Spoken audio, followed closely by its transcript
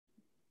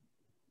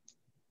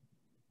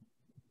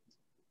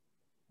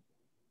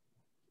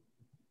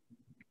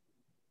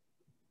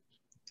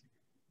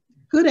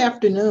Good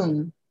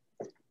afternoon.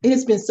 It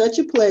has been such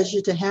a pleasure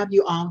to have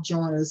you all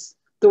join us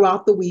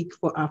throughout the week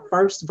for our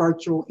first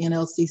virtual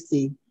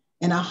NLCC,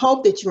 and I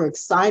hope that you're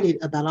excited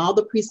about all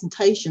the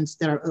presentations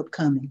that are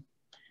upcoming.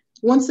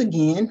 Once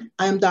again,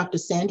 I am Dr.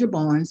 Sandra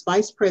Barnes,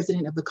 Vice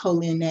President of the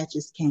Colin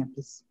Natchez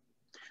campus.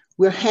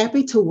 We're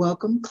happy to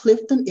welcome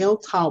Clifton L.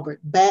 Taulbert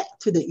back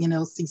to the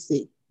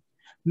NLCC.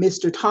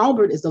 Mr.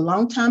 Taulbert is a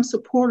longtime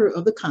supporter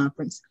of the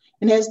conference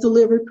and has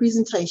delivered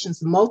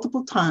presentations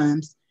multiple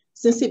times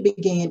since it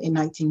began in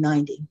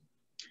 1990.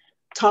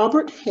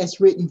 Taulbert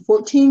has written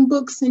 14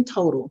 books in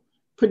total,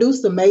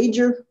 produced a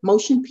major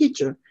motion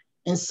picture,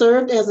 and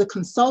served as a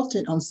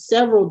consultant on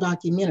several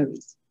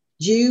documentaries,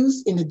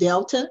 Jews in the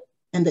Delta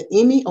and the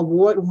Emmy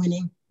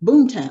Award-winning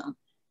Boomtown,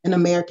 An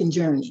American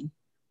Journey,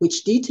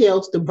 which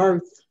details the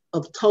birth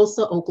of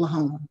Tulsa,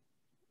 Oklahoma.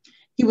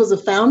 He was a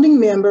founding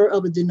member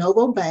of the De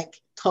Novo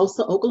Bank,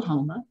 Tulsa,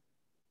 Oklahoma.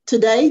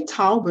 Today,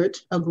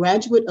 Taulbert, a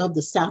graduate of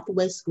the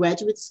Southwest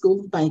Graduate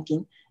School of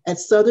Banking at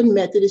Southern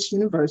Methodist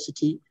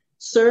University,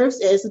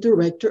 serves as the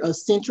director of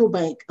Central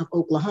Bank of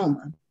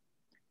Oklahoma.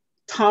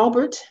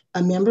 Taulbert,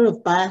 a member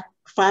of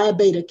Phi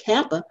Beta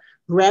Kappa,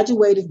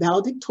 graduated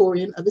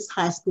valedictorian of his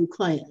high school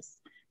class.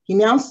 He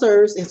now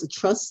serves as a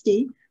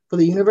trustee for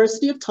the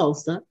University of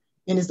Tulsa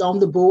and is on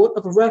the board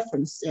of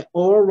reference at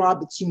Oral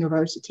Roberts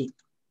University.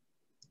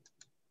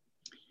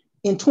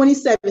 In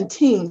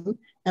 2017,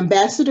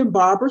 Ambassador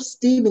Barbara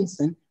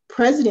Stevenson,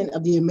 president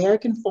of the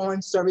American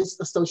Foreign Service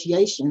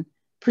Association,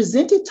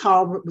 presented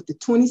Taulbert with the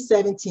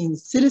 2017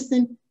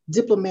 Citizen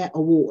Diplomat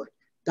Award,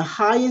 the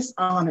highest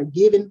honor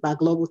given by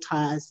Global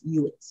Ties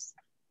US.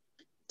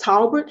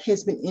 Taulbert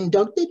has been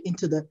inducted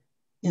into the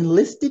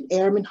Enlisted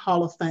Airman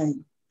Hall of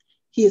Fame.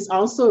 He is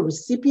also a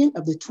recipient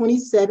of the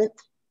 27th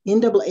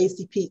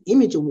NAACP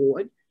Image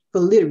Award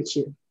for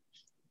Literature.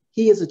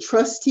 He is a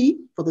trustee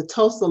for the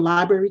Tulsa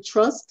Library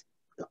Trust,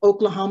 the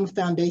Oklahoma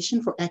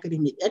Foundation for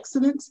Academic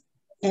Excellence,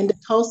 and the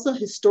Tulsa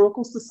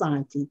Historical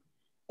Society.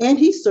 And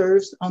he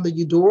serves on the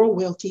Eudora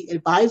Welty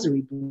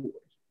Advisory Board,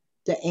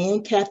 the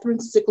Anne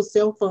Catherine Sickle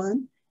Cell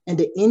Fund, and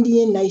the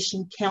Indian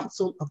Nation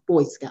Council of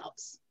Boy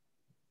Scouts.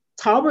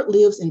 Taulbert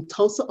lives in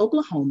Tulsa,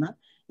 Oklahoma,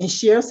 and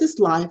shares his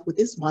life with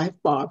his wife,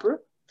 Barbara.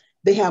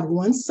 They have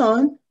one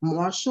son,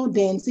 Marshall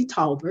Danzy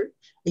Taulbert,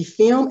 a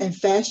film and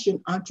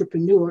fashion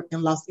entrepreneur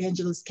in Los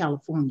Angeles,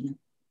 California.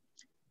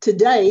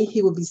 Today,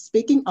 he will be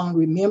speaking on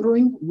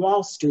remembering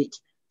Wall Street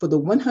for the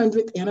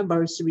 100th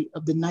anniversary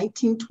of the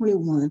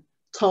 1921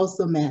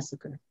 Tulsa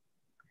Massacre.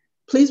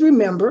 Please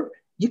remember,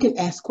 you can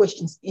ask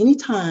questions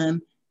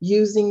anytime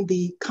using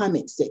the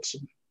comment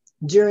section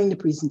during the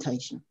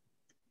presentation.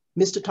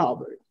 Mr.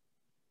 Taulbert.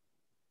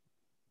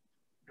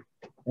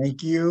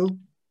 Thank you.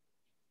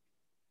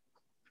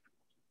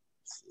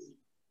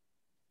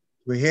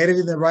 We're headed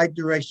in the right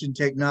direction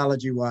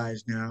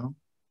technology-wise now.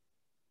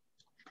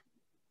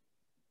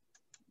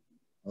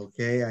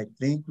 Okay, I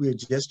think we're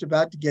just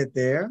about to get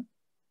there.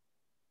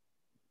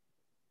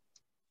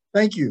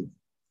 Thank you.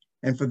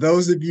 And for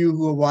those of you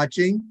who are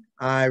watching,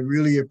 I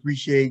really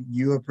appreciate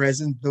your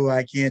presence, though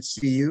I can't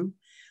see you.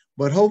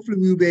 But hopefully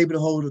we'll be able to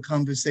hold a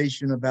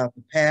conversation about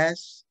the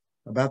past,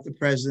 about the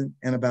present,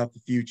 and about the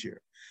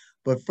future.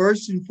 But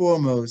first and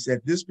foremost,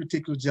 at this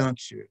particular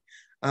juncture,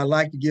 I'd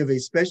like to give a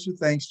special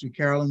thanks to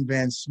Carolyn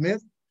Van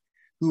Smith,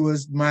 who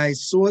was my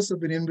source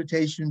of an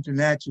invitation to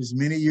Natchez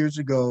many years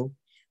ago,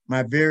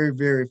 my very,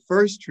 very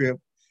first trip,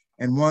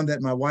 and one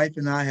that my wife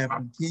and I have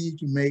continued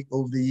to make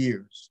over the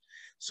years.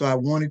 So I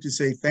wanted to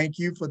say thank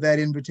you for that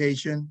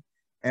invitation,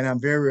 and I'm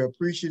very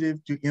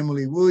appreciative to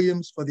Emily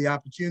Williams for the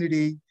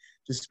opportunity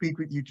to speak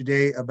with you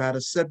today about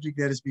a subject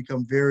that has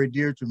become very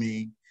dear to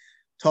me,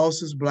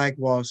 Tulsa's Black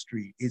Wall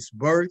Street, its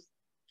birth,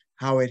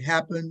 how it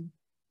happened,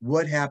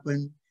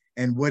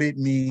 and what it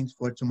means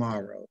for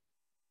tomorrow.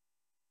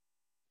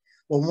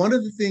 Well, one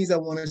of the things I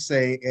want to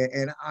say,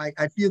 and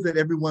I feel that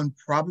everyone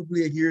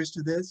probably adheres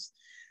to this,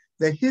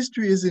 that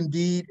history is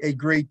indeed a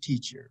great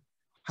teacher.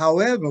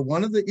 However,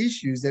 one of the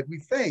issues that we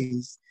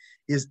face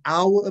is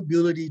our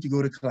ability to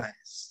go to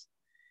class.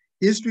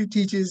 History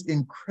teaches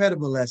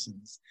incredible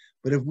lessons,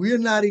 but if we're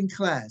not in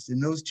class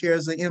and those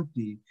chairs are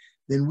empty,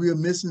 then we're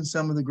missing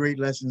some of the great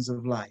lessons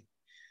of life.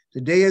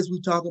 Today, as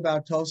we talk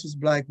about Tulsa's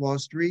Black Wall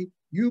Street,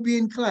 you'll be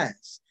in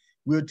class.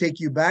 We'll take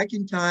you back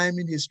in time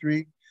in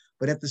history,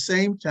 but at the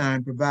same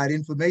time, provide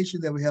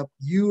information that will help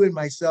you and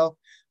myself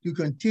to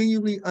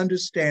continually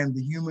understand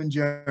the human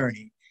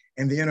journey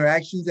and the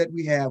interactions that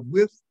we have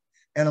with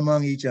and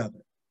among each other.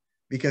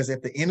 Because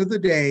at the end of the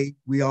day,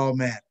 we all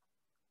matter.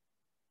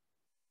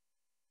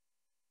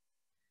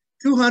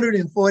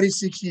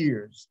 246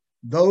 years,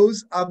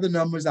 those are the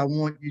numbers I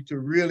want you to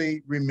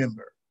really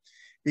remember.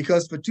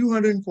 Because for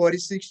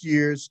 246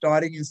 years,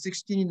 starting in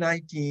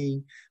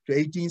 1619 to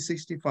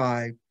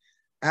 1865,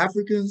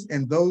 Africans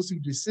and those who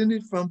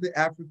descended from the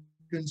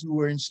Africans who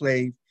were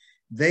enslaved,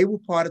 they were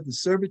part of the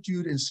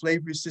servitude and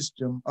slavery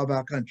system of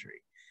our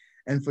country.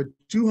 And for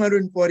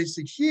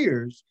 246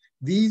 years,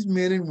 these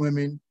men and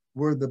women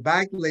were the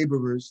back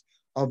laborers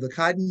of the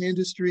cotton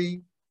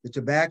industry, the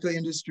tobacco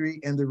industry,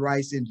 and the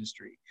rice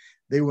industry.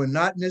 They were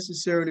not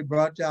necessarily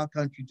brought to our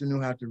country to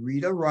know how to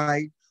read or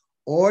write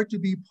or to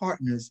be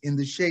partners in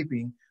the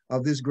shaping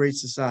of this great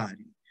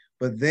society.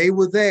 But they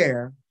were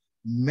there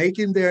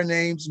making their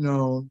names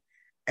known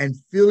and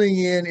filling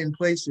in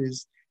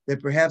places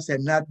that perhaps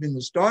had not been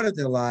the start of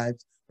their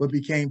lives, but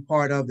became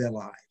part of their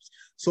lives.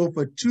 So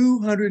for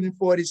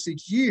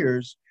 246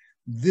 years,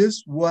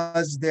 this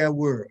was their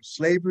world: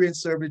 slavery and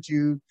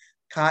servitude,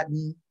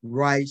 cotton,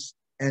 rice,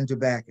 and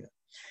tobacco.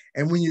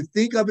 And when you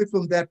think of it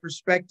from that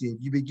perspective,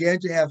 you begin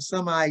to have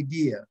some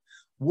idea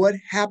what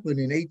happened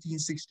in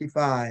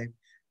 1865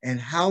 and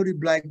how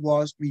did Black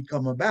Wall Street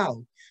come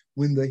about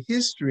when the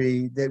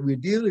history that we're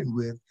dealing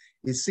with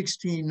is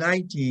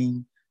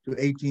 1619 to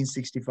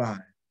 1865.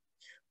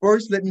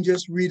 First, let me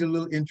just read a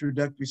little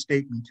introductory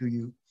statement to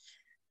you,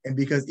 and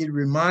because it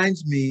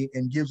reminds me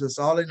and gives us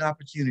all an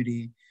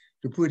opportunity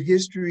to put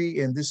history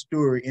and this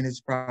story in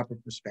its proper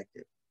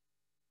perspective.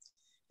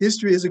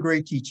 History is a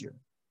great teacher,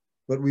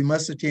 but we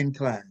must attend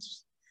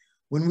class.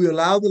 When we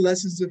allow the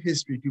lessons of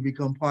history to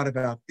become part of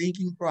our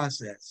thinking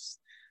process,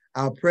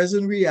 our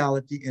present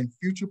reality and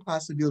future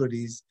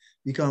possibilities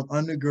become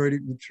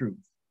undergirded with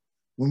truth.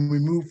 When we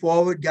move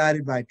forward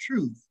guided by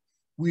truth,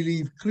 we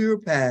leave clear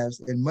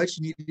paths and much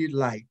needed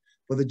light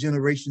for the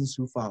generations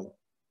who follow.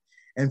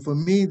 And for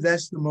me,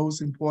 that's the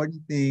most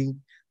important thing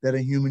that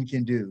a human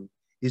can do,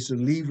 is to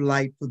leave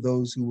light for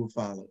those who will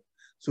follow,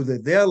 so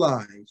that their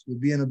lives will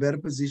be in a better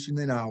position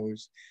than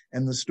ours,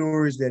 and the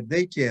stories that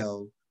they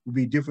tell will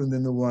be different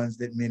than the ones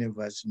that many of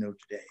us know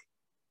today.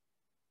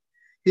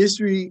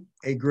 History,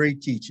 a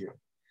great teacher.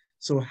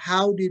 So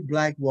how did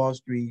Black Wall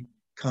Street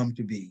come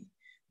to be?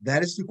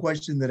 That is the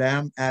question that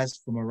I'm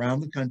asked from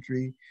around the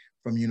country,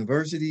 from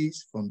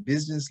universities, from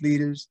business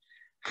leaders.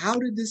 How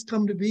did this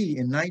come to be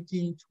in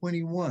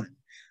 1921?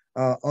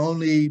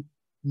 Only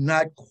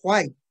not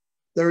quite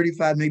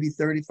 35, maybe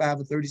 35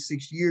 or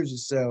 36 years or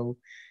so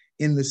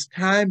in this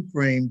time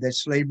frame that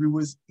slavery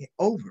was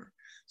over.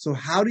 So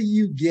how do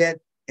you get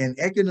an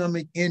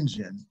economic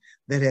engine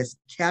that has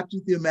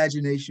captured the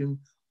imagination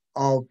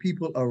of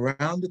people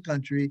around the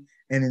country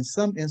and in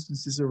some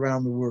instances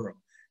around the world?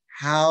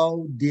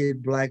 How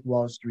did Black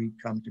Wall Street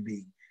come to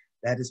be?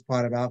 That is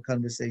part of our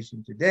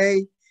conversation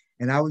today.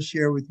 And I will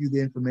share with you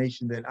the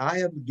information that I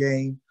have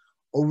gained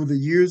over the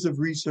years of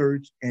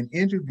research and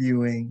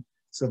interviewing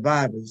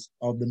survivors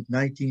of the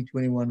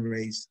 1921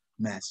 race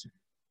massacre.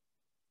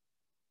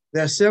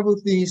 There are several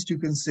things to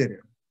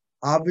consider.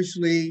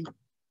 Obviously,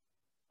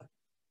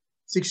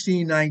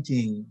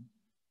 1619,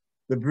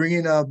 the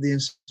bringing of the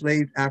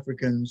enslaved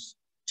Africans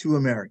to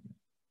America.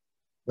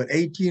 But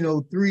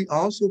 1803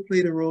 also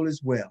played a role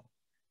as well.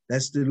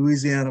 That's the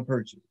Louisiana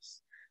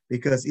Purchase,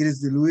 because it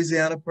is the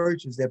Louisiana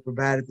Purchase that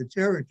provided the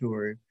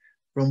territory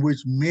from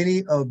which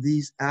many of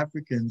these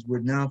Africans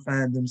would now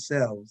find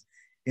themselves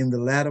in the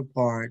latter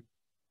part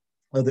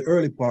of the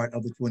early part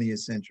of the 20th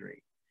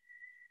century.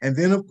 And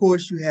then, of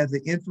course, you have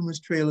the infamous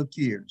Trail of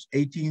Tears,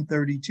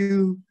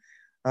 1832,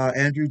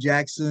 Andrew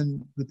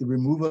Jackson put the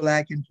Removal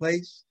Act in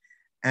place.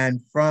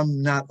 And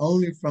from not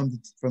only from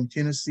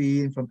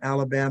Tennessee and from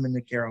Alabama and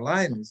the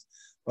Carolinas,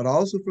 but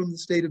also from the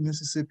state of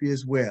Mississippi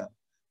as well.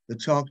 The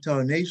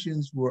Choctaw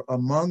Nations were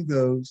among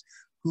those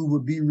who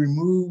would be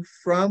removed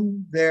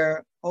from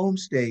their home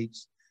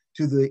states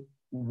to the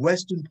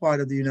western part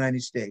of the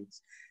United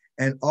States.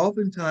 And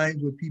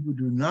oftentimes what people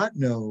do not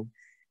know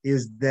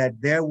is that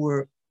there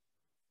were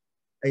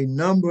a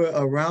number,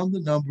 around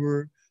the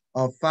number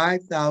of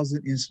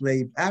 5,000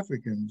 enslaved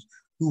Africans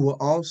who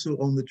were also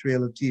on the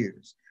Trail of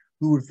Tears,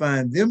 who would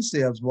find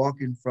themselves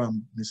walking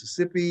from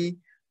Mississippi,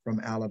 from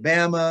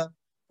Alabama,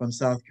 from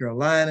South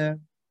Carolina,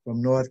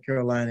 from North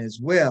Carolina as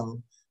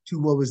well, to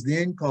what was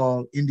then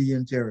called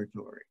Indian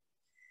Territory.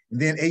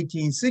 And then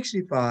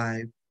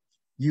 1865,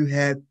 you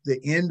had the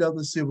end of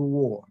the Civil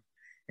War.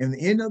 And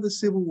the end of the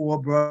Civil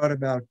War brought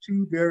about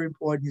two very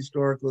important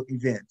historical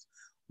events.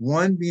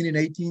 One being in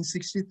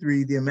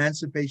 1863, the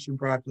Emancipation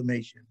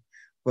Proclamation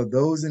for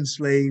those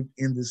enslaved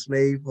in the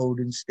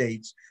slave-holding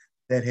states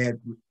that had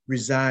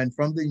resigned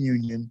from the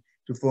Union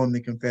to form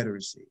the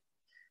Confederacy.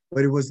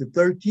 But it was the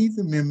 13th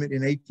Amendment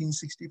in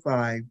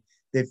 1865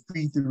 that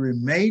freed the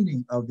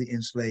remaining of the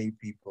enslaved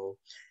people.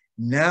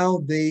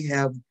 Now they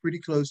have pretty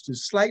close to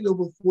slightly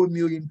over 4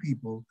 million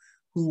people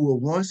who were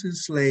once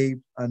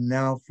enslaved are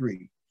now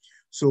free.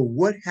 So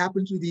what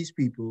happened to these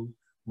people?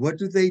 What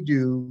do they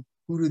do?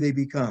 Who do they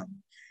become?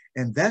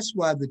 And that's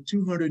why the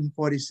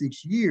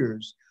 246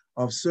 years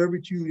of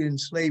servitude and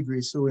slavery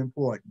is so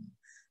important.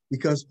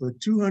 Because for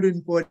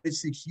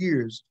 246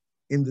 years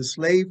in the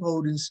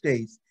slaveholding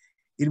states,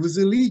 it was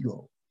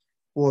illegal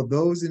for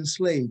those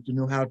enslaved to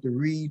know how to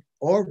read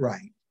or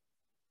write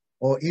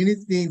or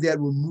anything that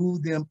would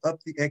move them up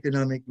the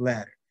economic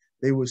ladder.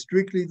 They were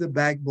strictly the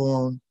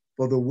backbone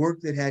for the work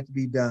that had to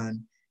be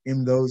done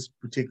in those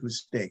particular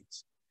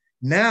states.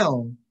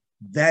 Now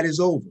that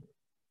is over.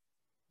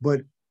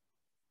 But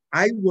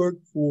I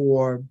worked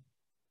for,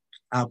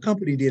 our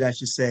company did, I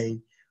should say,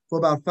 for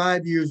about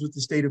 5 years with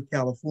the state of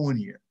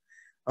California,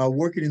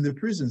 working in the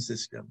prison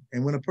system.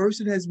 And when a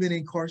person has been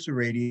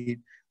incarcerated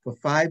for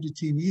 5 to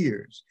 10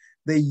 years,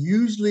 they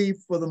usually,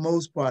 for the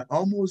most part,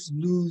 almost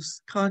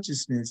lose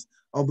consciousness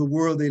of the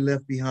world they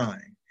left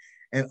behind.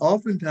 And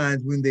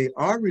oftentimes when they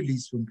are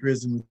released from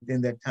prison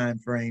within that time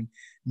frame,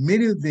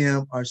 many of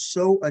them are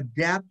so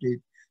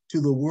adapted to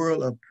the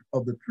world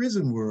of the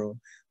prison world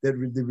that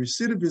the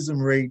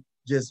recidivism rate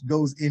just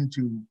goes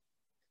into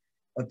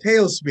a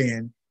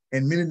tailspin,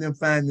 and many of them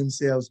find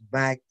themselves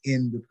back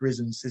in the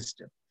prison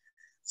system.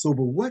 So,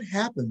 but what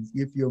happens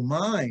if your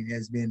mind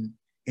has been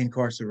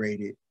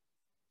incarcerated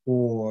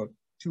for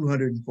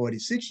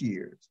 246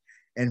 years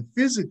and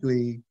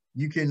physically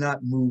you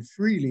cannot move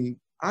freely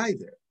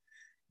either?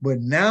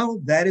 But now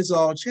that is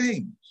all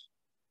changed.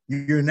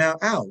 You're now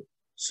out.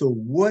 So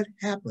what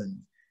happened,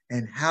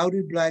 and how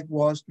did Black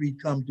Wall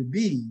Street come to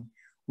be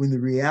when the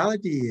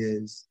reality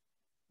is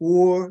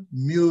 4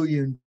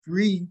 million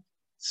free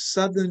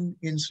Southern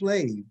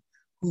enslaved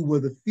who were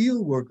the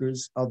field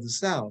workers of the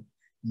South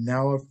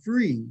now are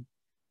free,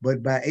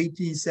 but by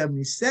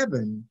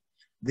 1877,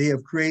 they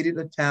have created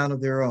a town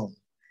of their own.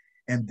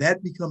 And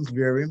that becomes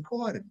very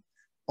important.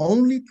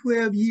 Only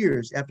 12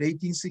 years after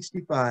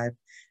 1865,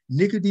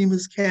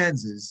 Nicodemus,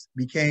 Kansas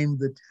became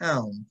the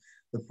town,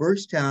 the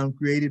first town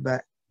created by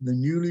the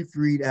newly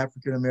freed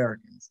African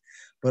Americans.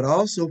 But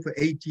also for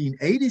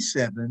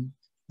 1887,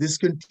 this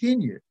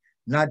continued,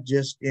 not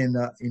just in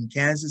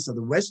Kansas or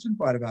the western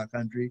part of our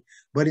country,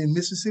 but in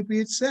Mississippi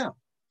itself.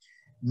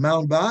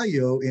 Mount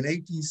Bayou in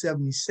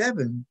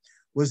 1877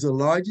 was the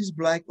largest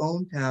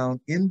Black-owned town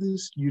in the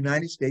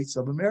United States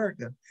of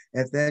America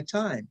at that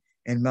time.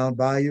 And Mount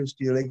Bayou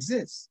still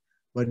exists,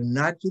 but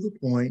not to the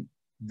point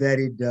that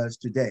it does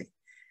today.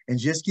 And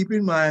just keep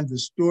in mind the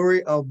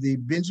story of the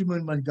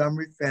Benjamin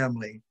Montgomery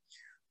family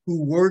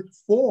who worked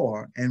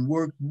for and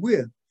worked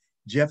with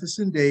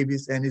Jefferson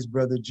Davis and his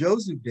brother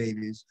Joseph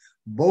Davis,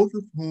 both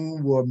of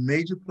whom were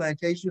major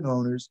plantation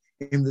owners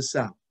in the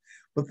South.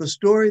 But the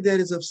story that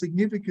is of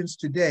significance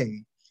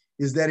today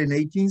is that in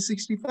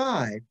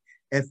 1865,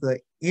 at the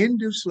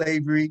end of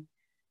slavery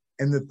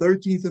and the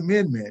 13th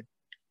Amendment,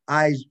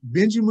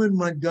 Benjamin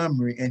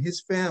Montgomery and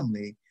his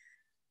family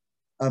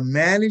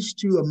managed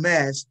to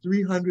amass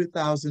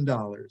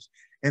 $300,000,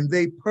 and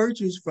they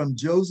purchased from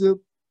Joseph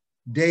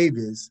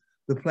Davis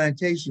the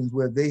plantations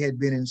where they had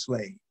been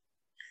enslaved.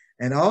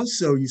 And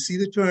also, you see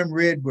the term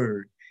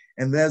Redbird,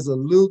 and there's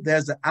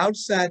an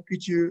outside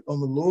picture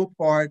on the lower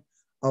part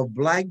of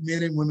Black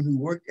men and women who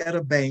worked at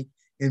a bank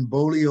in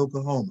Boley,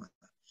 Oklahoma.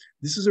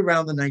 This is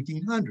around the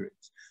 1900s.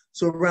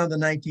 So around the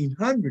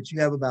 1900s, you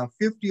have about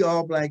 50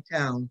 all-Black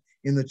towns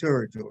in the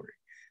territory.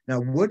 Now,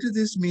 what does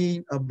this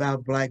mean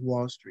about Black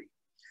Wall Street?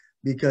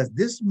 Because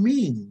this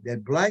means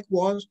that Black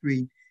Wall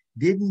Street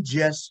didn't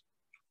just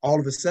all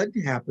of a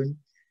sudden happen.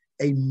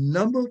 A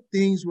number of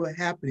things were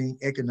happening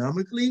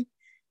economically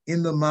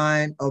in the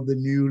mind of the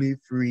newly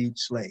freed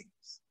slaves.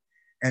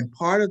 And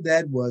part of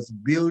that was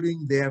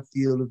building their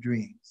field of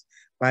dreams.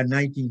 By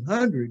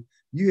 1900,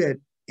 you had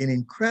an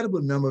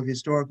incredible number of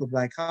historical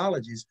Black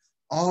colleges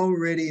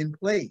already in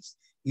place,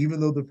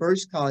 even though the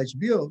first college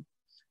built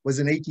was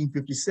in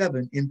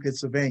 1857 in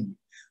Pennsylvania.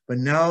 But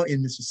now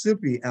in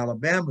Mississippi,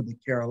 Alabama, the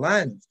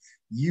Carolinas,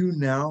 you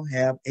now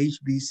have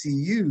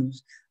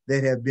HBCUs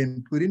that have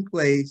been put in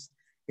place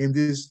in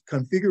this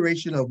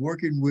configuration of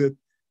working with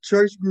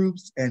church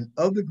groups and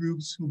other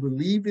groups who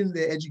believed in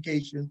the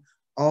education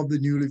of the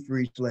newly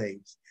freed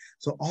slaves.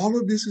 So all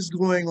of this is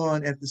going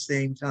on at the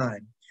same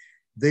time.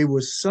 They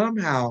were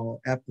somehow,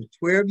 after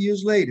 12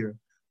 years later,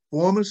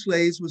 former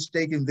slaves were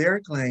staking their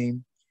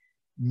claim,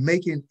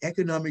 making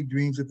economic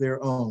dreams of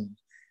their own.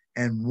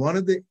 And one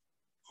of the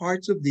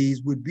parts of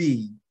these would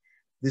be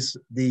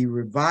the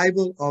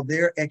revival of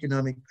their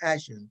economic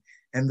passion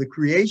and the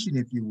creation,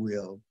 if you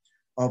will,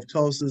 of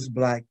Tulsa's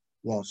Black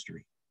Wall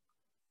Street.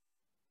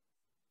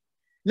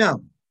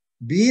 Now,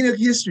 being a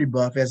history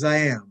buff as I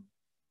am,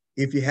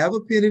 if you have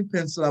a pen and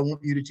pencil, I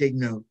want you to take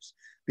notes,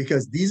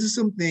 because these are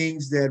some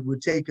things that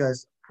would take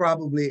us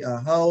probably a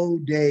whole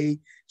day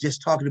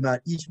just talking about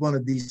each one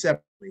of these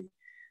separately.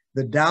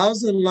 The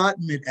Dow's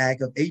Allotment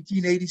Act of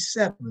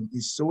 1887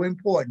 is so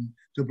important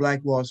to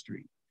Black Wall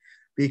Street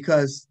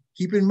because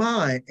keep in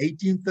mind,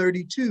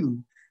 1832,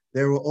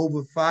 there were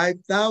over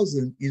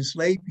 5,000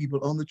 enslaved people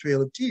on the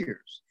Trail of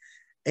Tears.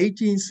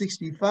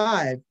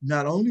 1865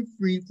 not only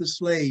freed the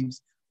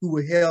slaves who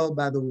were held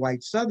by the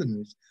white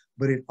Southerners,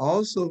 but it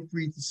also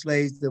freed the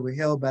slaves that were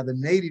held by the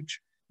native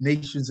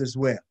nations as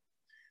well.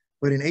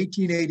 But in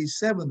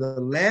 1887,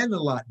 the land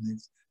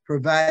allotments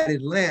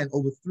provided land,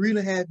 over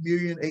 3.5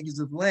 million acres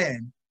of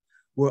land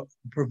were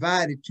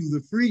provided to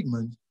the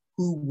freedmen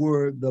who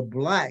were the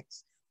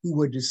Blacks, who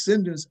were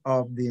descendants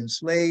of the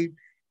enslaved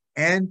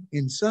and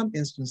in some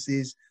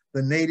instances,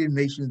 the native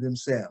nations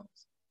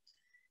themselves.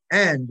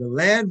 And the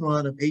land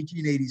run of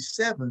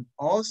 1887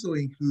 also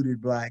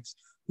included Blacks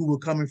who were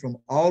coming from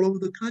all over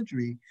the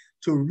country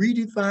to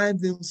redefine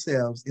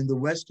themselves in the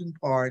western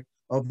part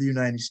of the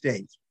United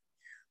States.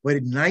 But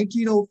in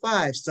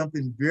 1905,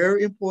 something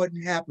very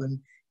important happened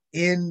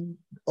in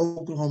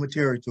Oklahoma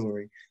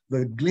Territory,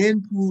 the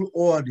Glenpool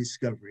oil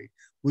discovery,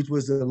 which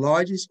was the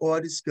largest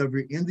oil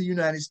discovery in the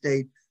United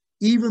States,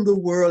 even the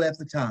world at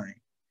the time.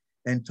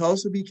 And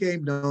Tulsa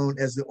became known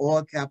as the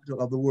oil capital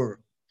of the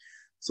world.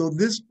 So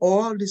this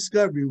oil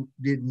discovery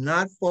did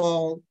not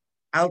fall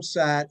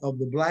outside of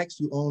the Blacks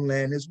who owned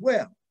land as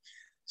well.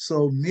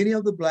 So many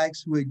of the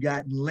Blacks who had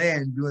gotten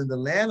land during the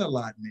land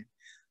allotment,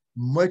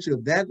 much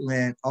of that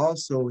land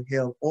also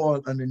held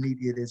oil underneath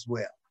it as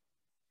well.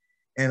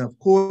 And of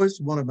course,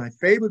 one of my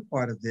favorite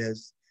part of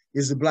this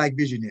is the Black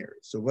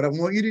visionaries. So what I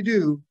want you to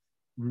do,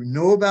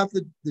 know about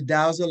the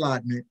Dow's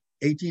allotment,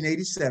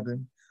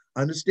 1887,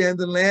 understand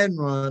the land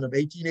run of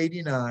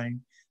 1889,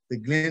 the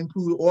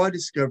Glenpool oil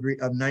discovery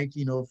of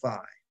 1905.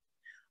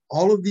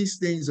 All of these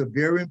things are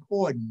very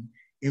important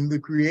in the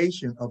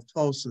creation of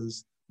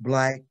Tulsa's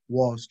Black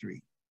Wall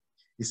Street.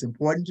 It's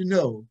important to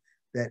know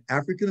that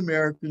African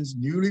Americans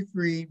newly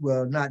freed,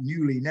 well, not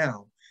newly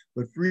now,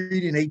 but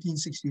freed in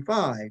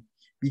 1865,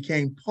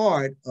 became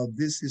part of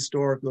this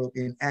historical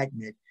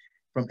enactment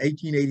from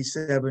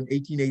 1887,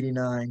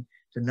 1889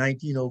 to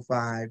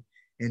 1905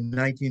 and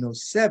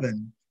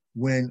 1907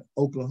 when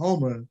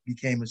Oklahoma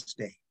became a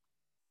state.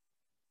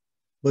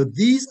 But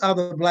these are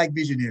the Black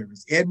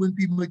visionaries: Edwin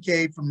P.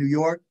 McKay from New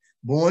York,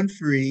 born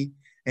free,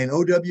 and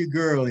O.W.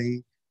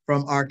 Gurley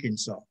from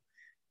Arkansas.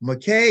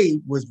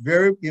 McKay was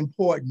very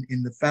important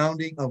in the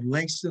founding of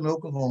Langston,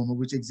 Oklahoma,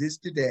 which exists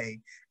today,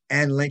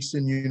 and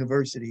Langston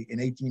University in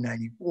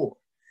 1894.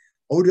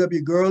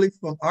 O.W. Gurley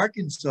from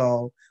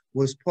Arkansas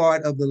was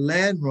part of the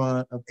land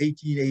run of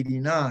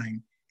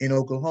 1889 in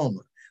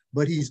Oklahoma,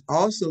 but he's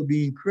also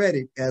being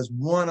credited as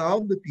one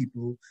of the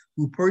people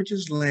who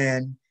purchased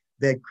land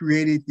that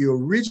created the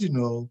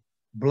original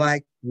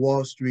Black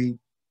Wall Street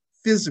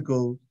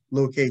physical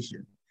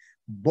location.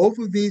 Both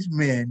of these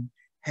men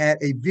had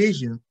a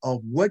vision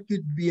of what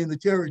could be in the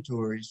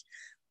territories.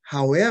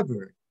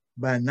 However,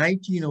 by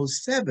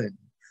 1907,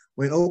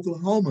 when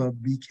Oklahoma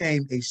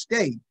became a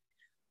state,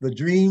 the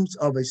dreams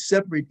of a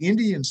separate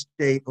Indian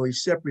state or a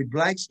separate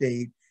Black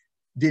state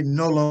did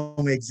no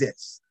longer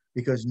exist,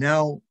 because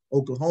now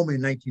Oklahoma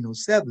in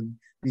 1907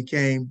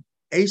 became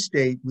a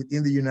state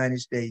within the United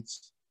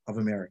States of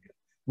America,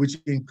 which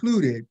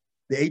included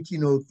the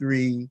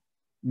 1803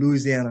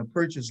 Louisiana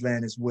Purchase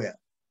land as well.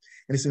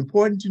 And it's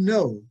important to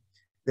know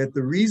that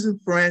the reason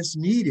France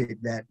needed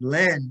that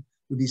land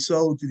to be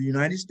sold to the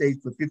United States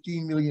for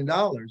 $15 million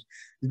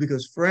is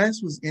because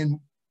France was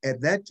at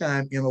that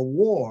time in a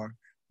war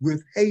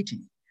with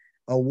Haiti,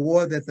 a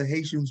war that the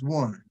Haitians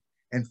won.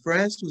 And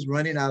France was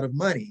running out of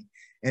money.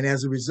 And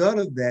as a result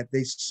of that,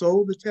 they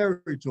sold the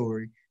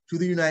territory to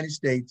the United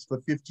States for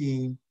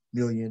 $15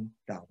 million.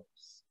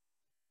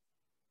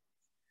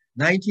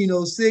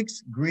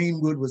 1906,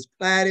 Greenwood was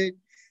platted,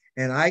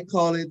 and I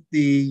call it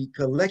the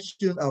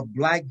collection of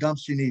Black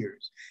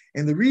gumptioneers.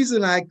 And the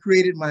reason I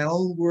created my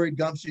own word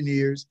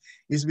gumptioneers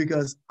is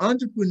because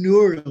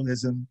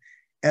entrepreneurialism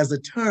as a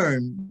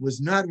term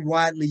was not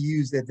widely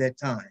used at that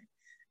time.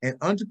 And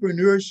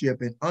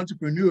entrepreneurship and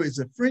entrepreneur is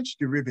a French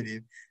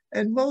derivative,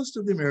 and most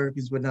of the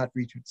Americans were not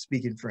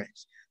speaking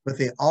French, but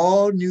they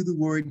all knew the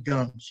word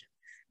gumption.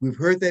 We've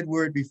heard that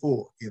word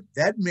before. If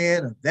that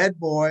man or that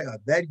boy or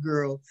that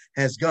girl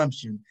has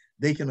gumption,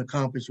 they can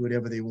accomplish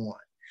whatever they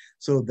want.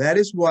 So that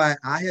is why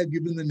I have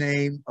given the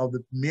name of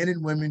the men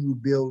and women who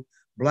built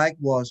Black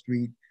Wall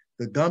Street,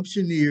 the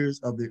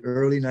gumptioneers of the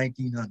early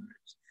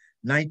 1900s.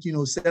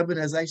 1907,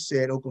 as I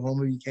said,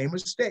 Oklahoma became a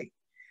state.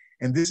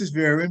 And this is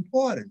very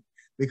important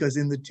because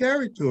in the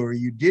territory,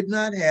 you did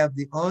not have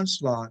the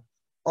onslaught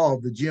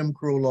of the Jim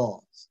Crow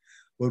laws.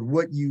 But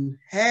what you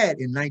had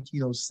in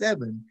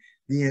 1907,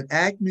 the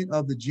enactment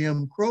of the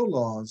Jim Crow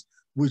laws,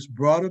 which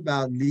brought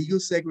about legal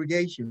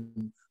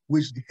segregation,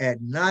 which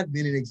had not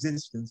been in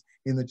existence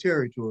in the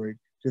territory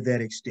to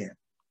that extent.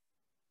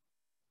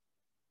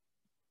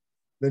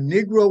 The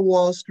Negro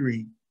Wall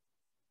Street,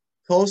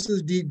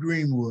 Tulsa's Deep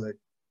Greenwood,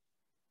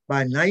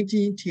 by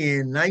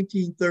 1910,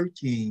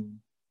 1913,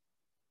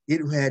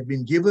 it had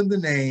been given the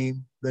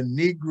name the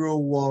Negro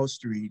Wall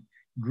Street,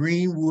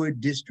 Greenwood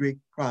District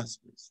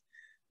prospers,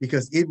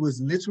 because it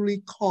was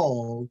literally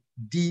called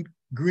Deep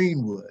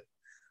Greenwood.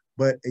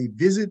 But a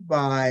visit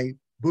by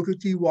Booker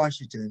T.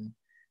 Washington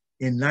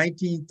in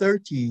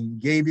 1913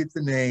 gave it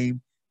the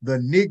name the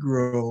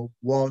Negro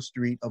Wall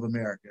Street of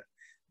America.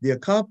 The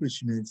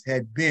accomplishments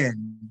had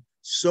been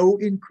so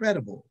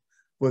incredible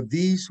for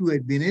these who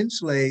had been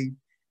enslaved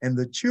and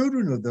the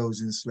children of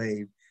those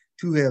enslaved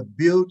to have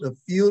built a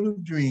field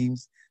of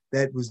dreams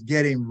that was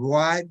getting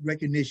wide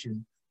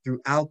recognition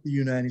throughout the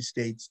United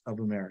States of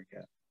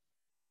America.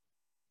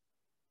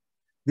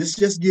 This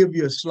just gives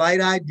you a slight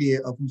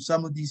idea of who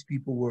some of these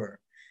people were.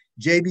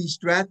 J.B.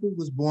 Stratford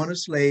was born a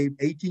slave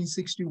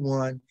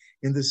 1861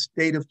 in the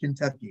state of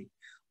Kentucky,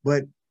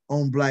 but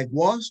on Black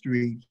Wall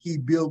Street, he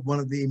built one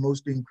of the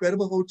most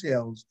incredible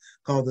hotels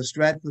called the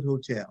Stratford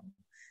Hotel.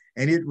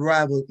 And it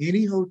rivaled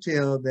any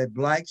hotel that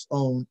Blacks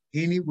owned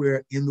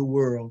anywhere in the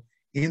world,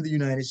 in the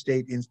United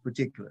States in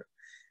particular.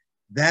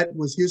 That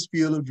was his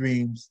field of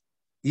dreams.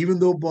 Even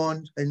though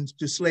born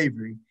into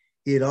slavery,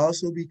 he had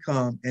also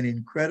become an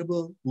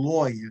incredible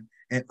lawyer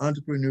and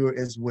entrepreneur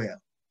as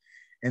well.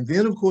 And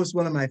then, of course,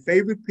 one of my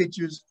favorite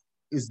pictures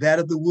is that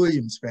of the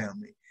Williams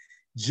family,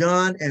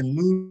 John and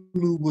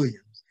Lulu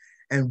Williams.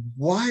 And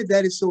why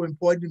that is so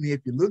important to me,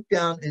 if you look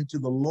down into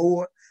the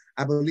lower,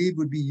 I believe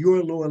would be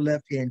your lower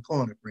left-hand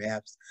corner,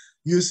 perhaps,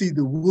 you'll see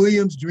the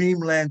Williams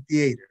Dreamland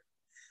Theater.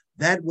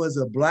 That was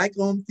a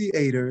Black-owned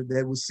theater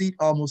that would seat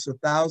almost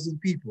 1,000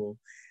 people.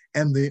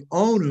 And the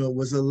owner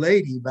was a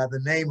lady by the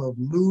name of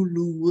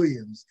Lulu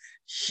Williams.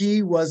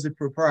 She was the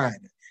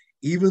proprietor,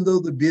 even though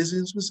the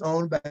business was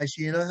owned by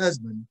she and her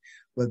husband.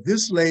 But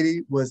this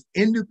lady was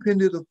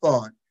independent of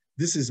thought.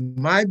 This is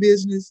my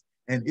business,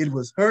 and it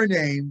was her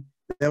name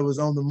that was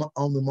on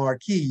the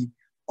marquee,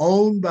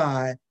 owned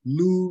by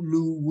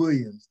Lulu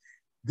Williams.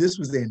 This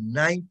was in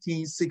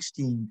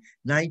 1916,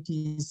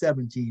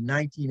 1917,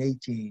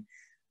 1918,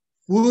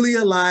 fully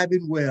alive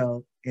and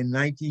well in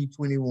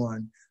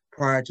 1921,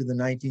 prior to the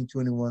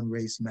 1921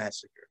 race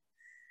massacre.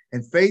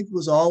 And faith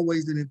was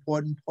always an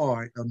important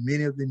part of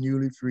many of the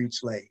newly freed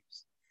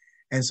slaves.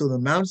 And so the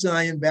Mount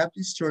Zion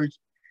Baptist Church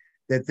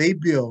that they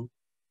built,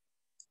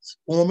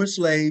 former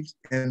slaves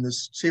and the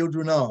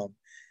children of,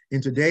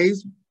 in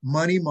today's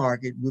money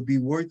market would be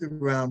worth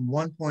around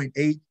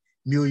 $1.8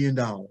 million.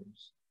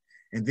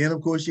 And then,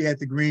 of course, you had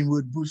the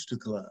Greenwood Booster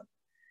Club.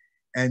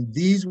 And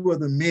these were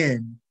the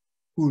men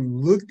who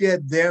looked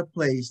at their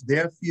place,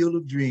 their field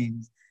of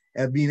dreams,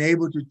 as being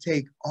able to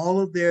take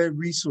all of their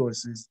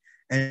resources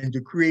and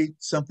to create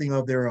something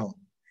of their own.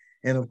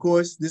 And of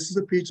course, this is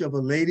a picture of a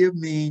lady of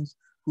means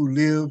who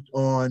lived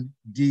on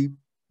Deep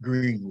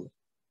Greenwood.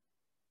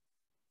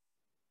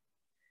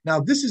 Now,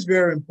 this is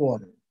very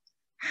important.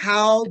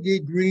 How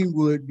did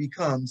Greenwood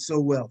become so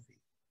wealthy?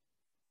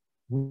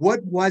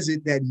 What was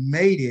it that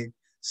made it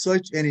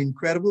such an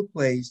incredible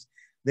place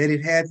that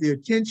it had the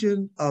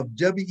attention of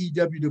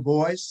W.E.W. Du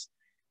Bois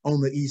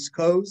on the East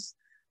Coast?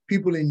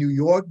 People in New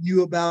York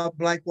knew about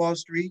Black Wall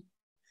Street.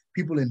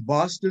 People in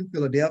Boston,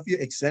 Philadelphia,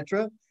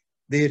 etc.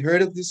 They had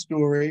heard of this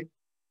story,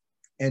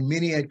 and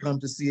many had come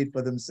to see it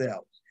for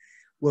themselves.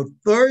 Well,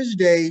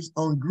 Thursdays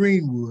on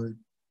Greenwood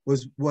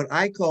was what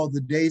I call the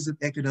days of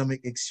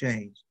economic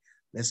exchange.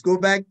 Let's go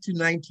back to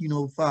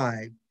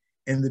 1905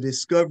 and the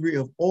discovery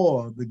of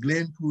oil, the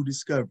Glenpool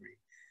discovery.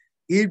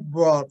 It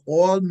brought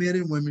oil men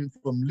and women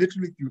from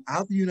literally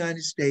throughout the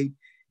United States,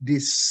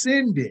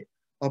 descended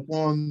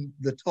upon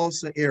the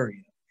Tulsa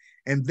area,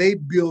 and they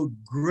built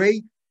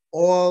great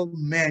oil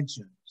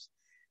mansions.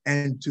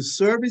 And to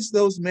service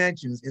those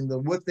mansions in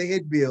what they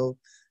had built,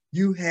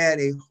 you had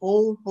a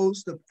whole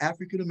host of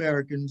African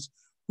Americans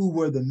who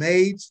were the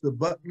maids, the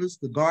butlers,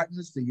 the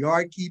gardeners, the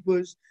yard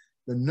keepers,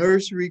 the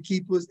nursery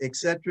keepers,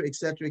 etc.,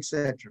 etc.,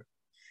 etc.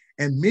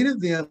 And many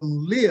of them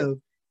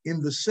lived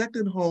in the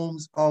second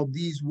homes of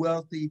these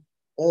wealthy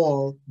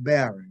oil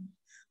barons.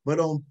 But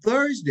on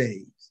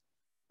Thursdays,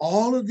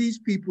 all of these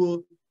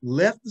people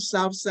left the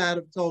south side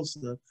of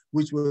Tulsa,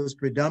 which was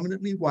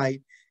predominantly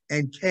white,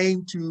 and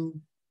came to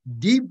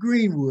Deep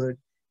Greenwood,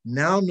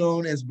 now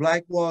known as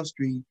Black Wall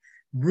Street,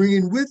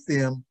 bringing with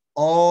them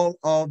all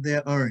of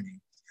their earnings.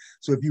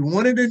 So if you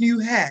wanted a new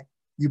hat,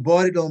 you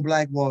bought it on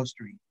Black Wall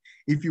Street.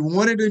 If you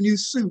wanted a new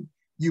suit,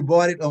 you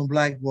bought it on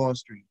Black Wall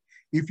Street.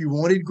 If you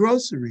wanted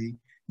grocery,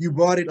 you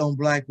bought it on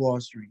Black Wall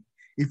Street.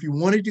 If you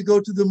wanted to go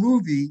to the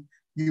movie,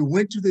 you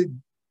went to the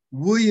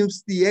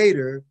Williams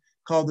Theater,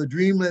 called the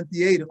Dreamland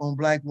Theater, on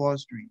Black Wall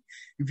Street.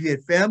 If you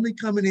had family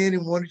coming in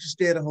and wanted to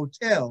stay at a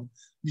hotel,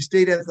 you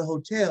stayed at the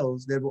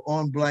hotels that were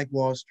on Black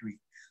Wall Street.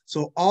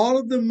 So all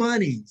of the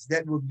monies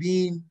that were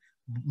being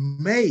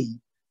made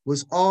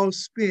was all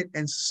spent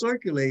and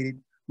circulated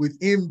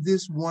within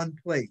this one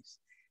place.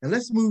 And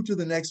let's move to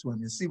the next one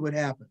and see what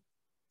happened.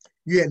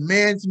 You had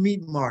Man's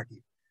Meat Market.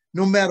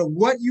 No matter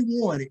what you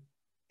wanted,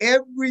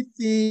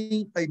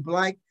 everything a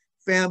Black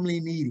family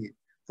needed,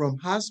 from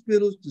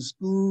hospitals to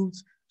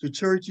schools to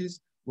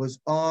churches, was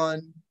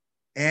on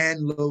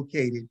and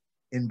located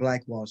in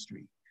Black Wall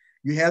Street.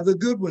 You have the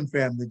Goodwin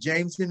family, the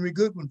James Henry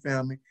Goodwin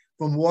family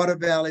from Water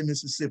Valley,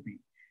 Mississippi.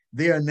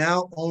 They are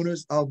now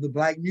owners of the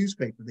Black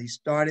newspaper. They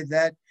started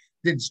that,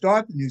 didn't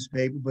start the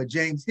newspaper, but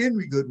James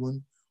Henry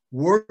Goodwin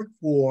worked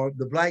for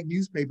the Black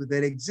newspaper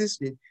that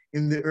existed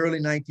in the early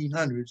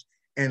 1900s,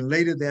 and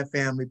later their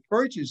family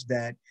purchased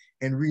that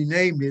and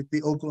renamed it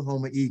the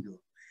Oklahoma Eagle.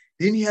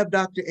 Then you have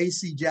Dr.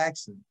 A.C.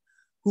 Jackson,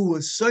 who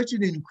was such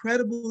an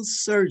incredible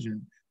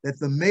surgeon that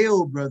the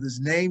Mayo brothers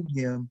named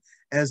him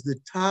as the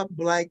top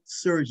Black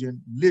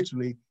surgeon,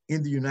 literally,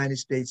 in the United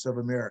States of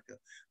America.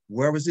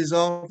 Where was his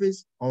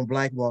office? On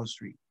Black Wall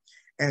Street.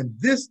 And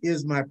this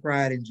is my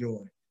pride and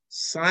joy.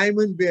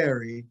 Simon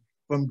Berry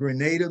from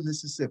Grenada,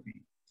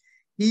 Mississippi.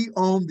 He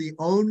owned the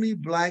only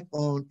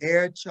Black-owned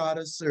air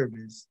charter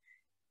service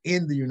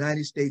in the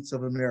United States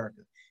of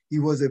America. He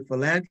was a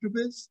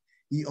philanthropist.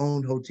 He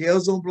owned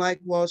hotels on Black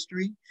Wall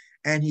Street,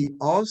 and he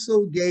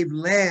also gave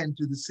land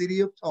to the city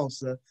of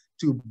Tulsa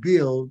to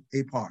build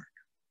a park.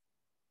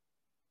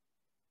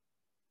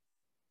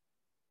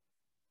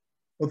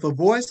 But the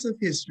voice of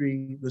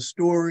history, the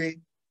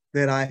story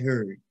that I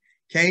heard,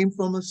 came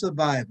from a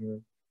survivor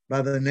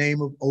by the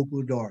name of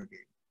Opal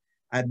Dargett.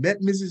 I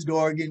met Mrs.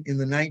 Dorgan in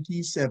the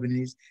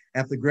 1970s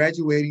after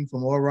graduating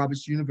from Oral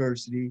Roberts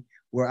University,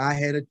 where I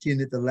had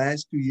attended the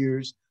last 2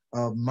 years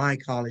of my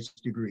college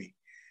degree.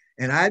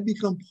 And I had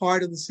become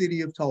part of the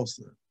city of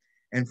Tulsa.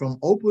 And from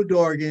Oprah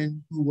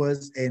Dorgan, who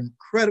was an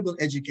incredible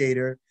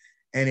educator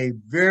and a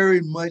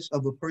very much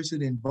of a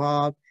person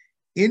involved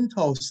in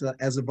Tulsa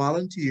as a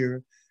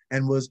volunteer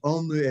and was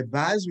on the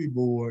advisory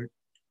board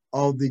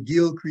of the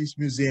Gilcrease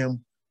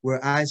Museum,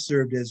 where I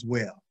served as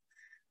well.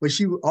 But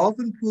she would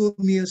often pull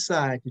me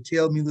aside to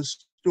tell me the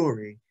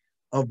story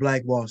of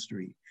Black Wall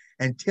Street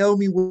and tell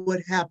me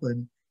what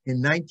happened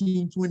in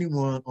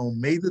 1921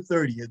 on May the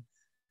 30th,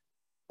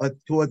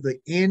 toward the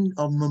end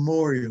of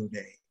Memorial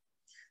Day.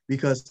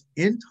 Because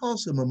in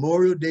Tulsa,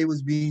 Memorial Day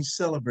was being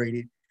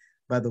celebrated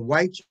by the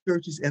white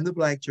churches and the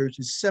Black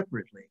churches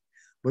separately.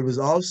 But it was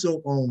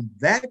also on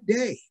that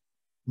day,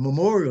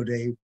 Memorial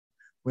Day,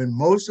 when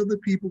most of the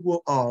people were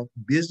off,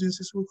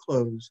 businesses were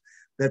closed,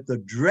 that the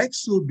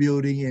Drexel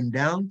building in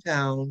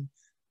downtown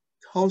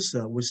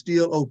Tulsa was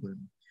still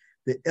open.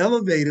 The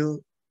elevator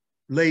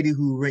lady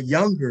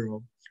young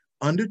girl,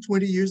 under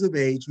 20 years of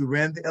age, who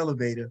ran the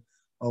elevator,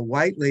 a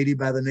white lady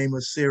by the name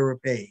of Sarah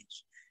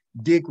Page.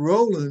 Dick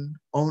Rowland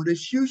owned a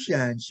shoe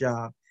shine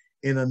shop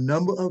in a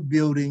number of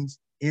buildings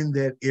in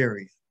that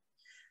area.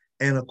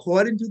 And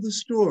according to the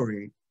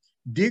story,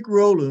 Dick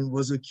Rowland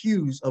was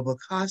accused of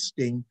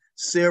accosting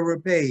Sarah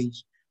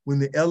Page when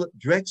the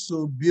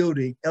Drexel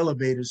building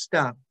elevator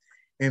stopped,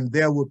 and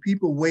there were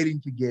people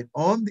waiting to get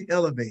on the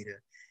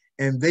elevator,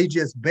 and they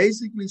just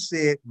basically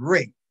said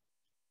rape.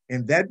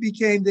 And that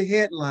became the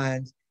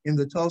headlines in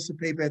the Tulsa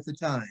paper at the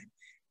time,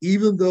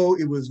 even though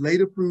it was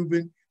later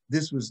proven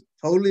this was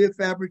totally a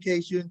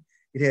fabrication.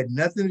 It had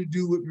nothing to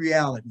do with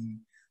reality,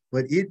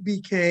 but it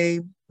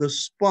became the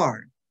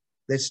spark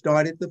that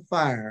started the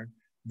fire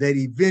that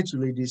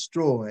eventually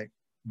destroyed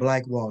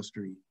Black Wall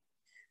Street.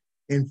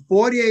 In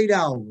 48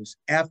 hours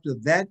after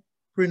that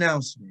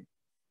pronouncement,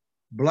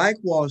 Black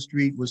Wall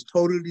Street was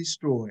totally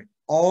destroyed.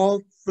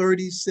 All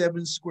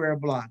 37 square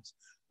blocks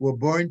were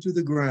burned to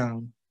the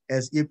ground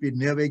as if it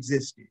never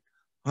existed.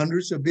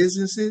 Hundreds of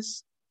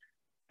businesses,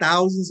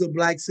 thousands of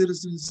Black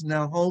citizens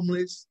now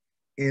homeless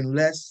in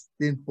less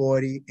than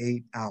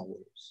 48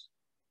 hours.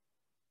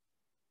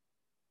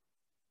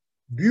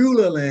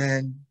 Beulah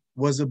Land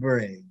was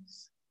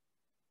ablaze.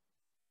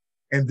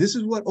 And this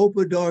is what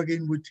Oprah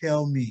Dorgan would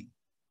tell me.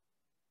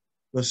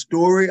 The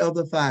story of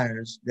the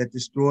fires that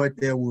destroyed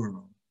their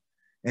world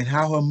and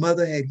how her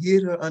mother had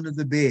hid her under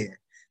the bed,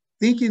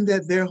 thinking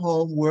that their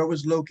home where it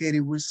was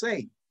located was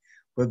safe,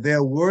 but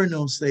there were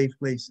no safe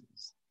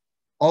places.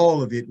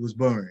 All of it was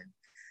burned.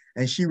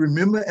 And she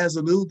remembered as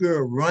a little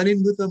girl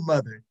running with her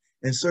mother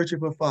in search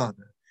of her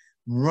father,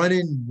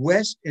 running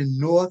west and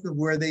north of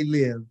where they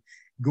lived,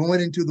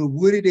 going into the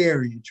wooded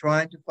area,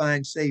 trying to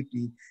find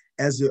safety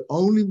as the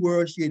only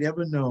world she had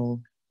ever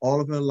known all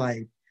of her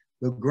life.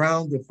 The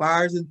ground, the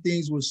fires and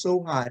things were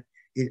so hot,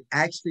 it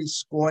actually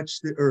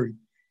scorched the earth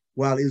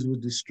while it was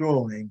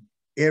destroying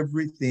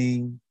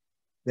everything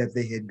that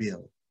they had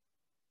built.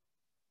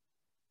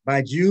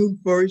 By June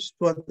 1st,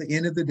 toward the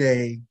end of the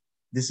day,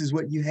 this is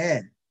what you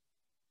had.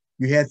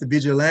 You had the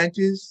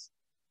vigilantes,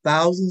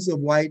 thousands of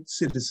white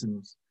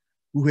citizens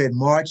who had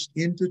marched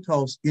into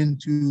Tulsa,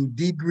 into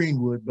Deep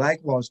Greenwood,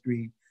 Black Wall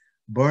Street,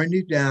 burned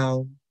it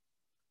down.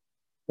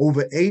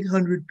 Over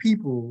 800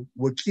 people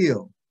were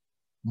killed,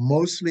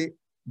 mostly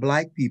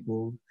Black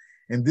people.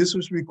 And this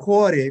was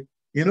recorded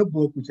in a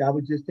book, which I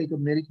would just take a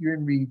minute here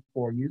and read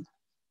for you.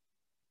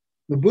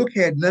 The book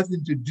had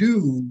nothing to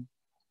do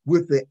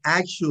with the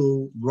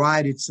actual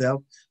riot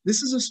itself.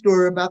 This is a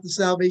story about the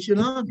Salvation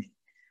Army.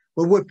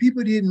 But what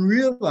people didn't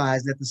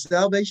realize that the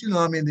Salvation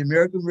Army and the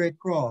American Red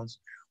Cross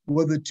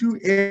were the two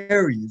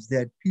areas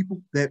that people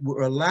that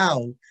were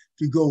allowed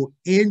to go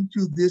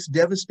into this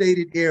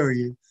devastated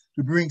area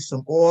to bring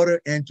some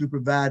order and to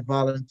provide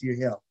volunteer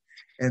help.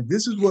 And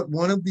this is what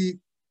one of the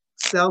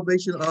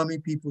Salvation Army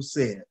people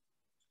said.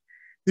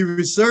 The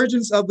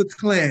resurgence of the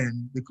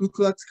Klan, the Ku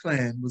Klux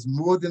Klan, was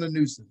more than a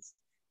nuisance.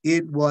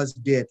 It was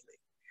deadly.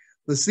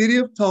 The city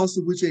of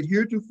Tulsa, which had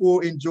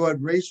heretofore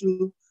enjoyed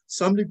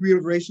some degree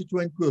of racial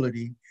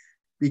tranquility,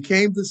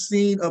 became the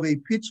scene of a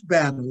pitched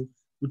battle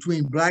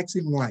between Blacks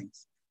and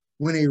whites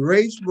when a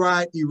race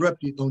riot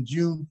erupted on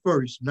June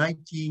 1st,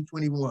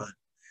 1921.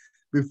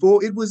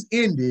 Before it was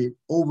ended,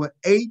 over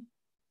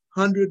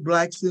 800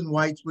 Blacks and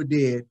whites were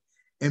dead,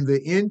 and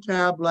the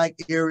entire Black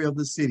area of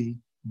the city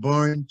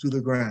burned to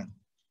the ground.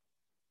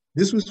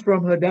 This was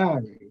from her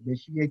diary that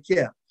she had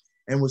kept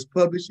and was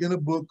published in a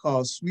book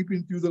called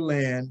Sweeping Through the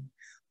Land,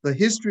 The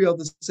History of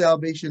the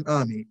Salvation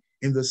Army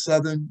in the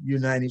Southern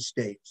United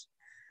States.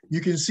 You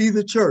can see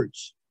the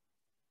church,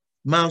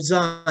 Mount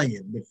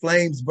Zion, the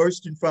flames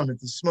bursting from it,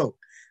 the smoke.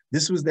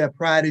 This was their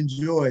pride and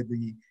joy,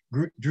 the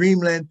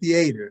Dreamland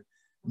Theater,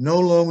 no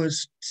longer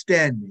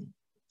standing,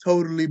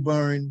 totally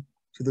burned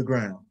to the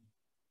ground.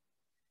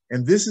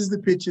 And this is the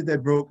picture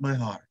that broke my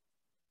heart.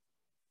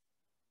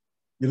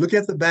 You look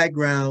at the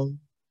background,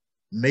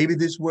 maybe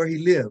this is where he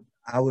lived,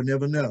 I would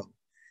never know.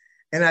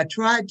 And I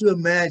tried to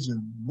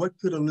imagine what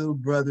could a little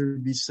brother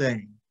be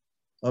saying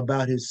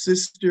about his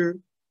sister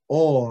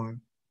or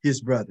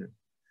his brother.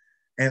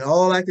 And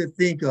all I could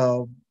think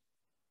of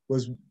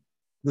was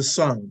the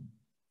song,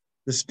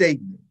 the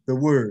statement, the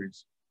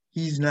words,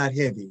 he's not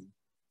heavy,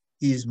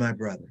 he's my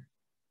brother.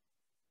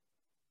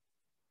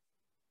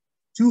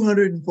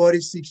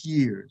 246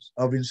 years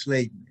of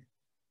enslavement.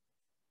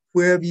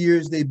 12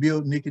 years they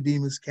built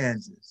Nicodemus,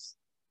 Kansas,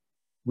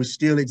 which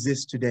still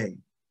exists today.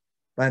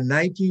 By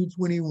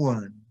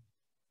 1921,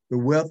 the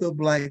wealth of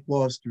Black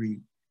Wall Street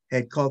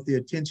had caught the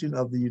attention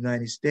of the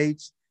United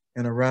States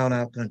and around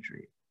our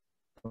country.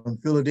 From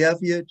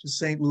Philadelphia to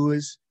St.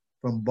 Louis,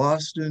 from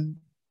Boston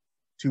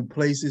to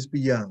places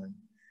beyond,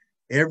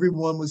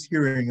 everyone was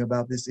hearing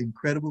about this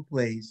incredible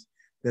place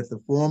that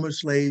the former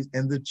slaves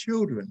and the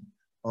children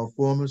of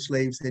former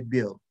slaves had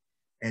built.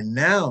 And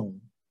now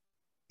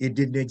it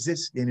didn't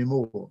exist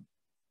anymore.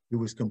 It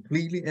was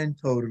completely and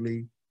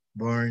totally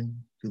burned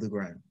to the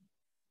ground.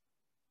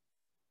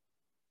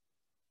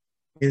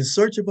 In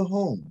search of a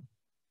home,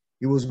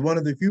 it was one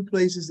of the few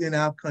places in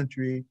our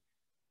country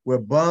where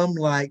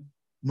bomb-like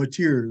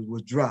material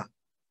was dropped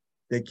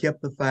that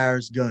kept the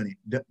fires going,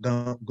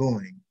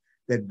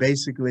 that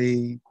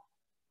basically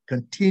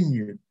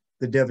continued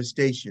the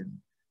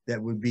devastation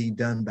that would be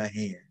done by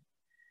hand.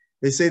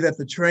 They say that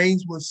the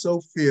trains were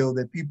so filled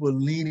that people were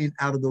leaning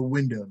out of the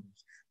windows.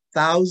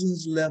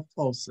 Thousands left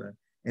Tulsa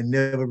and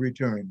never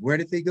returned. Where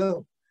did they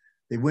go?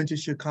 They went to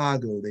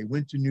Chicago, they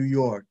went to New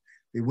York,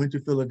 they went to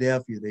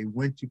Philadelphia, they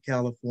went to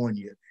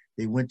California,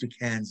 they went to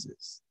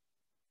Kansas.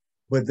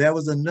 But there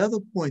was another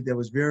point that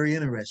was very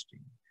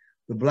interesting.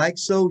 The Black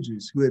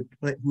soldiers who had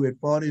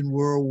fought in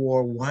World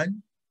War I,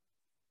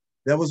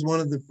 that was one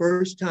of the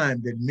first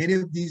times that many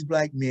of these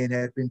Black men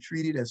had been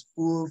treated as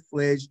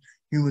full-fledged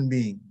human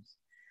beings,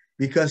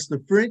 because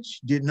the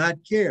French did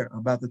not care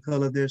about the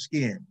color of their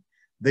skin.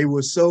 They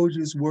were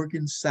soldiers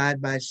working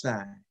side by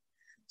side.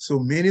 So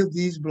many of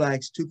these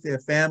Blacks took their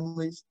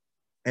families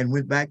and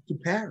went back to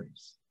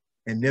Paris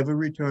and never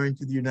returned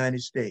to the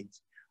United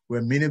States,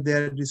 where many of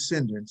their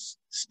descendants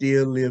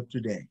still live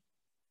today.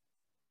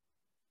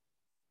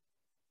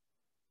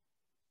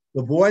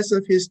 The voice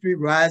of history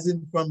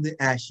rising from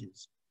the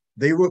ashes.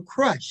 They were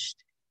crushed,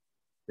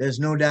 there's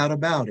no doubt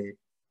about it,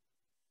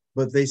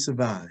 but they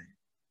survived.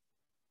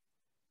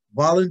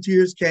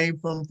 Volunteers came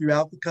from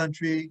throughout the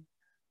country,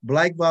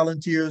 Black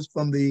volunteers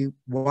from the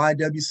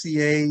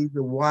YWCA,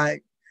 the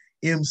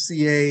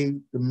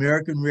YMCA, the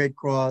American Red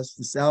Cross,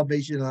 the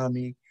Salvation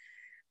Army,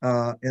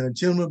 and a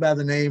gentleman by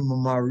the name of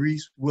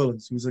Maurice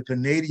Willis, who's a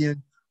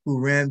Canadian who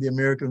ran the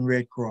American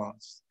Red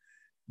Cross.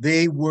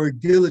 They worked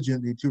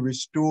diligently to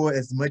restore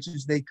as much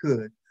as they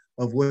could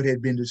of what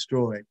had been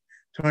destroyed,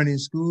 turning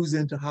schools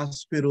into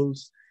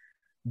hospitals,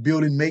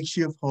 building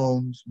makeshift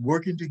homes,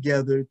 working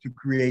together to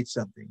create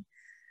something.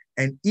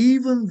 And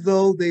even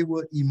though they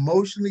were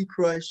emotionally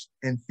crushed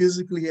and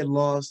physically had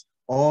lost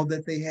all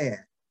that they had,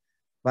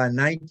 by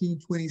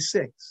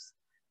 1926,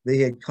 they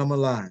had come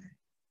alive.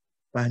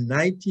 By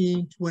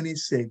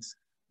 1926,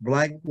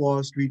 Black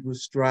Wall Street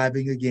was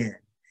thriving again.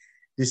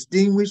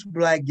 Distinguished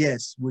Black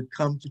guests would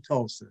come to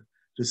Tulsa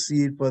to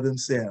see it for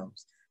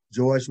themselves.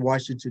 George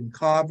Washington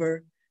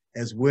Carver,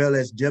 as well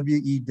as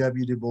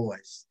W.E.W. Du Bois,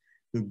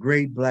 the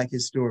great Black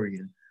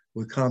historian,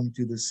 would come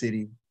to the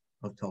city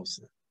of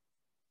Tulsa.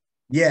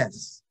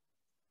 Yes,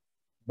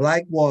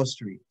 Black Wall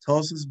Street,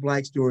 Tulsa's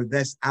Black story,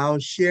 that's our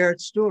shared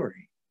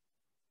story.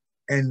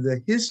 And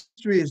the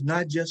history is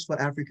not just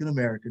for African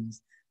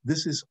Americans.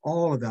 This is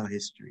all of our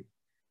history.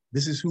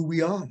 This is who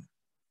we are.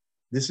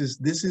 This is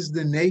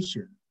the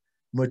nation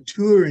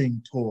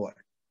maturing toward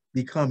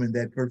becoming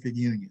that perfect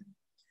union.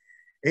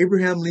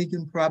 Abraham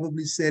Lincoln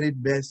probably said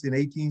it best in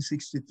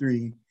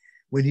 1863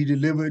 when he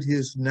delivered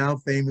his now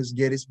famous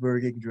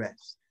Gettysburg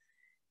Address.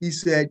 He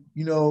said,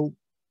 you know,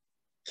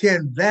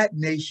 can that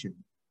nation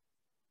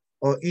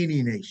or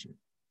any nation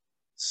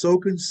so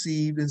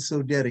conceived and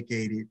so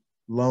dedicated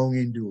long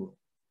endure?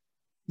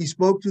 He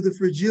spoke to the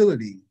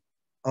fragility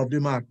of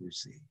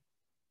democracy.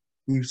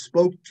 He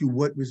spoke to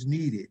what was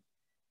needed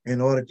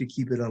in order to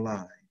keep it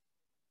alive.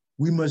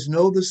 We must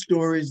know the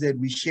stories that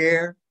we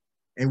share,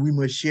 and we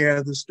must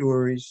share the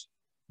stories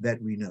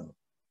that we know.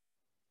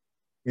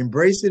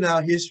 Embracing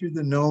our history,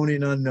 the known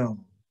and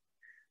unknown.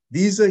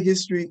 These are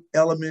history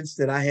elements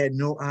that I had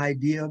no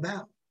idea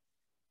about,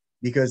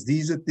 because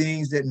these are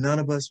things that none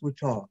of us were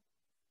taught.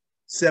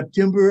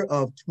 September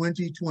of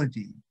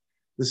 2020,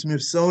 the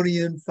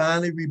Smithsonian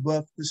finally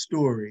rebuffed the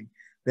story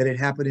that had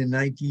happened in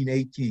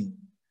 1918,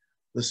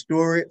 the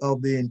story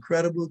of the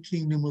incredible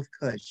kingdom of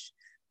Kush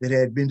that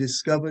had been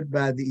discovered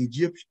by the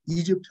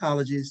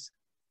Egyptologist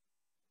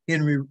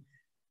Henry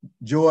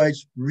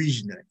George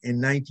Reisner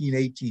in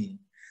 1918.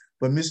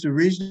 But Mr.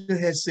 Reisner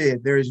has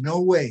said there is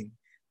no way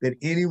that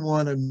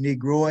anyone of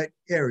Negroid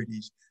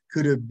heritage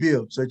could have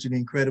built such an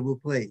incredible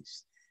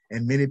place.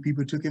 And many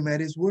people took him at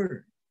his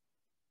word.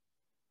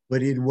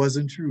 But it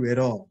wasn't true at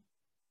all.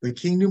 The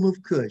kingdom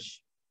of Kush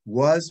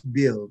was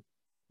built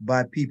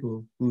by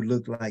people who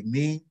looked like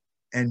me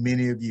and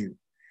many of you.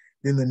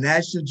 Then the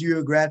National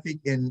Geographic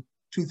in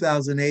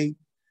 2008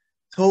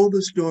 told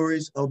the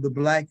stories of the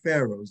Black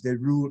pharaohs that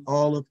ruled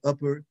all of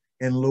Upper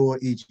and Lower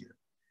Egypt.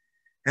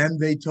 And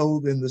they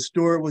told them, the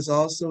story was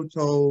also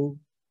told,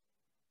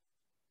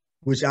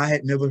 which I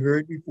had never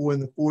heard before, in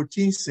the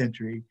 14th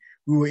century.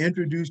 We were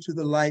introduced to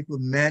the life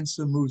of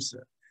Mansa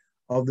Musa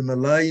of the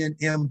Malayan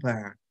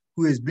Empire,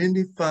 who has been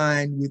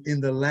defined within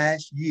the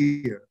last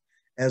year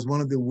as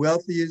one of the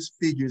wealthiest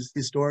figures,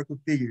 historical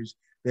figures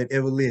that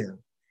ever lived.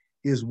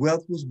 His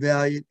wealth was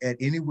valued at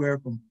anywhere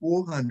from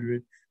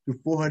 $400 to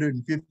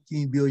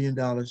 $415 billion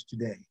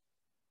today.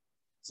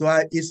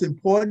 So it's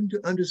important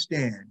to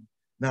understand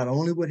not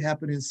only what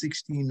happened in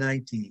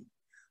 1619,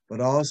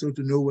 but also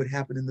to know what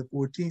happened in the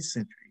 14th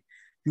century.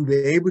 To be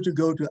able to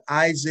go to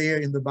Isaiah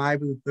in the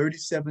Bible, the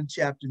 37th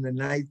chapter in the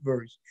 9th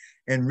verse,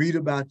 and read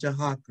about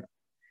Tahaka.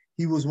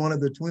 He was one of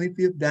the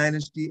 25th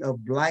dynasty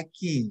of Black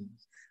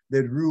kings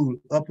that ruled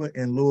Upper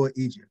and Lower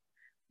Egypt.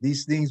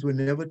 These things were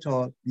never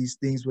taught, these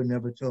things were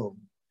never told.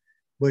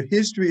 But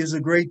history is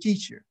a great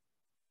teacher.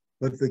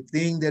 But the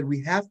thing that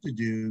we have to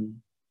do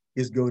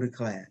is go to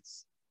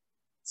class.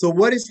 So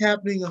what is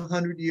happening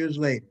 100 years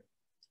later?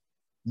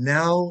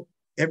 Now,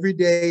 every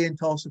day in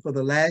Tulsa for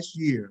the last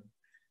year,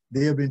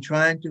 they have been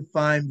trying to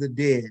find the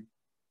dead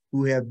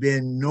who have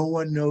been, no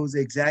one knows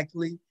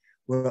exactly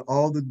where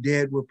all the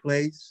dead were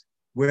placed,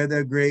 where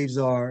their graves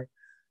are.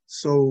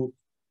 So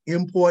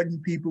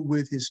important people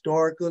with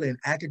historical and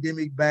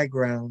academic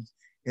backgrounds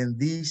in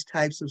these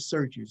types of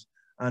searches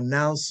are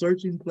now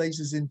searching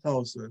places in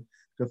Tulsa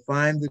to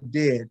find the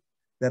dead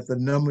that the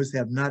numbers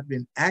have not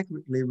been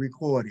accurately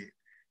recorded.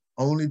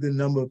 Only the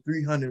number of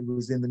 300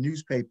 was in the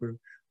newspaper,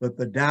 but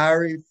the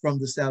diary from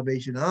the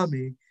Salvation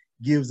Army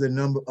gives a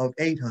number of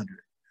 800.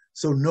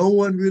 So no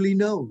one really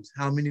knows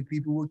how many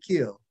people were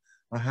killed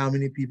or how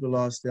many people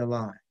lost their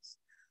lives.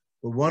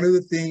 But one of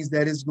the things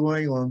that is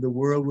going on, the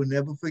world will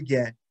never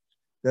forget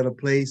that a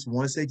place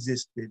once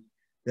existed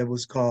that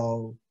was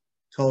called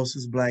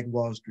Tulsa's Black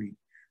Wall Street.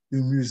 The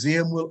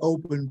museum will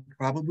open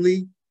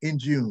probably in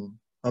June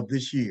of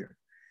this year,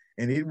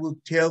 and it will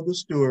tell the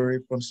story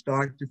from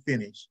start to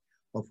finish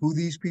of who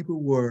these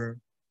people were,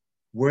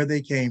 where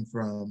they came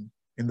from,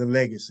 and the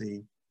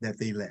legacy that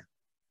they left.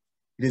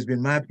 It has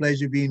been my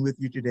pleasure being with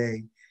you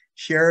today,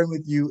 sharing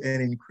with you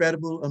an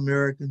incredible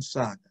American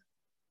saga,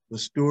 the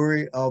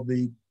story of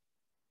the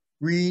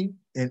free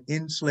and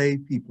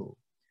enslaved people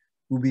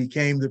who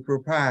became the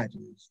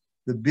proprietors,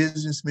 the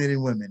businessmen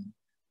and women,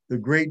 the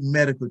great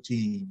medical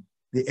team,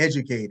 the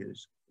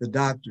educators, the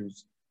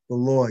doctors, the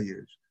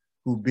lawyers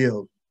who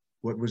built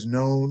what was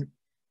known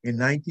in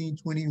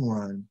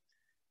 1921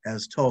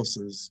 as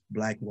Tulsa's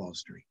Black Wall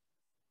Street.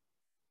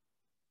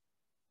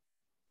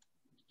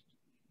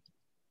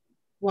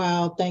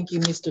 Wow, thank you,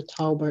 Mr.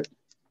 Taulbert.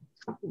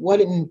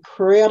 What an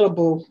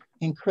incredible,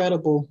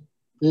 incredible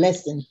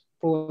lesson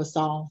for us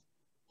all.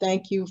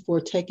 Thank you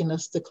for taking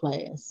us to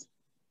class.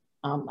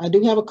 I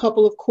do have a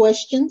couple of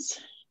questions.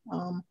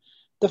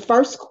 The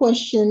first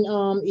question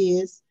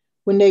is,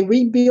 when they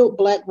rebuilt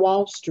Black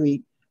Wall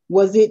Street,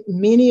 was it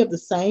many of the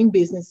same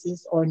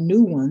businesses or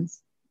new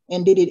ones?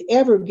 And did it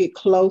ever get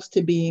close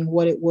to being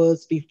what it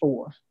was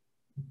before?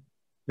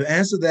 To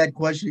answer that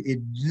question, it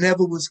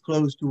never was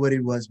close to what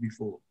it was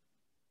before.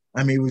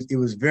 I mean, it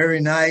was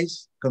very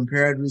nice,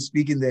 comparatively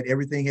speaking, that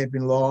everything had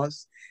been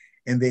lost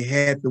and they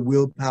had the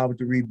willpower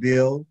to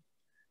rebuild,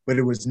 but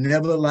it was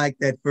never like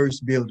that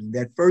first building.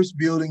 That first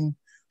building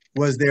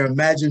was their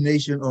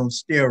imagination on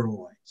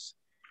steroids.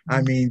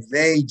 I mean,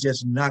 they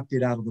just knocked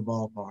it out of the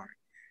ballpark.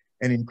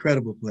 An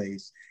incredible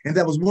place. And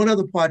that was one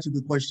other part of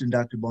the question,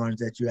 Dr.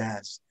 Barnes, that you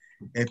asked.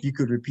 If you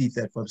could repeat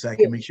that for us, I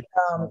can make sure.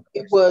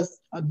 It was,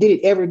 did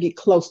it ever get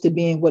close to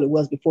being what it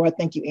was before? I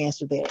think you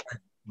answered that.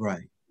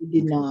 Right. It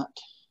did not.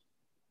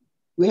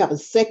 We have a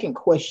second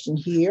question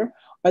here.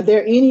 Are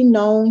there any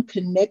known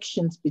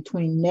connections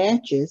between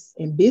Natchez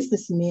and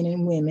businessmen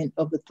and women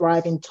of the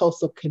thriving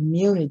Tulsa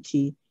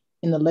community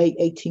in the late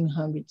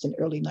 1800s and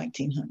early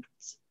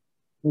 1900s?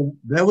 Well,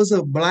 there was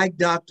a Black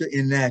doctor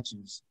in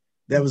Natchez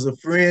that was a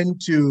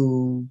friend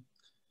to,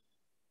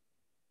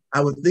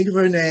 I would think of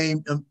her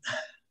name.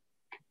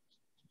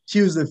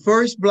 She was the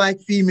first Black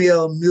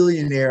female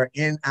millionaire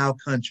in our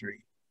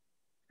country.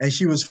 And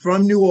she was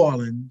from New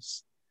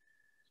Orleans.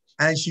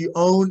 And she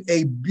owned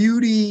a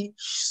beauty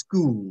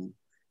school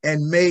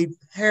and made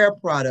hair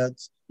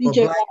products for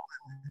Black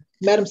women.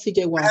 Madam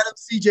C.J. Walker. Madam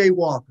C.J.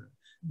 Walker.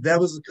 There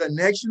was a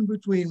connection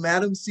between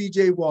Madam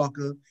C.J.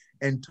 Walker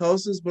and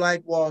Tulsa's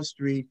Black Wall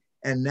Street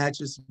and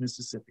Natchez,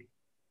 Mississippi.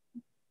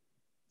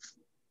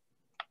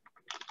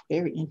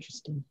 Very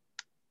interesting.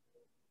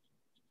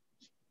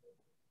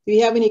 Do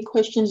you have any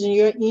questions in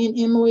your end,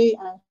 Emily?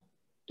 I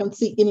don't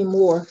see any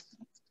more.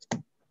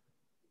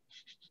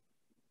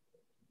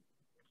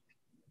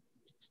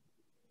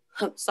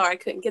 I'm sorry, I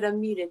couldn't get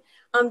unmuted.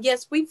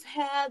 Yes, we've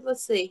had,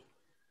 let's see,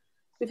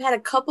 we've had a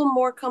couple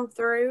more come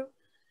through.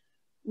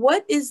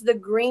 What is the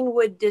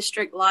Greenwood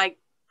district like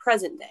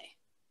present day?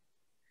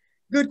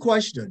 Good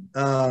question.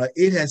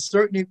 It has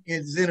certainly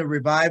is in a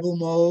revival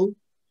mode,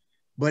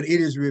 but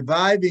it is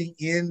reviving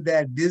in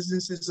that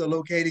businesses are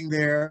locating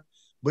there,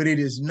 but it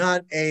is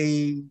not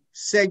a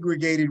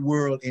segregated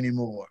world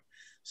anymore.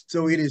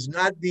 So it is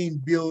not being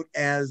built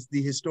as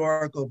the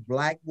historical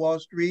Black Wall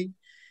Street,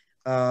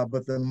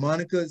 but the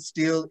moniker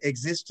still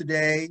exists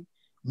today.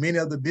 Many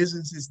of the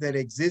businesses that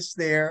exist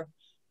there,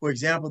 for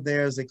example,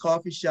 there's a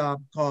coffee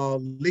shop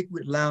called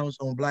Liquid Lounge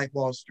on Black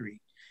Wall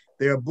Street.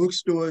 There are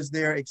bookstores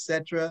there,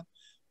 etc.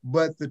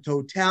 But the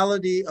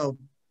totality of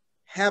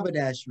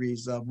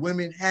haberdasheries, of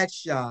women hat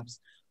shops,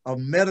 of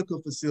medical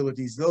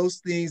facilities, those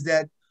things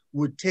that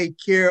would take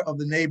care of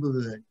the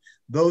neighborhood,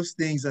 those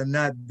things are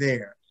not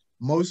there.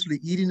 Mostly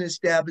eating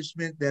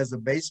establishment. There's a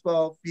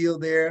baseball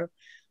field there.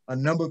 A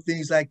number of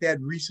things like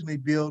that recently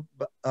built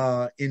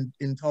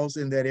in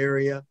Tulsa, in that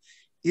area.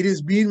 It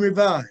is being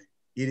revived.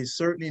 It is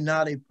certainly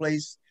not a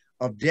place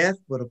of death,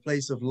 but a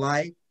place of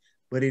life,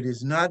 but it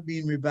is not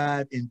being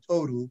revived in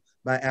total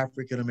by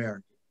African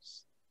Americans.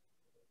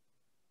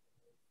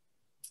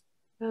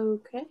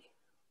 Okay.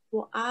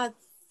 Well, I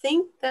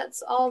think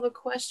that's all the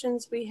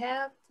questions we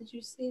have. Did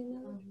you see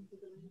another?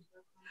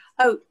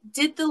 Oh,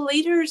 did the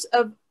leaders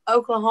of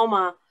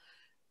Oklahoma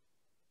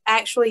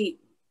actually,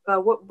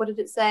 what did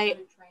it say?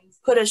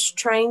 Put a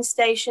train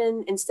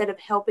station instead of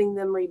helping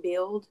them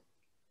rebuild?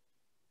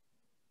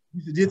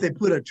 Did they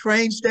put a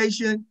train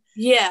station?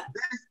 Yeah.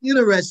 That's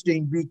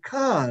interesting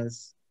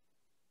because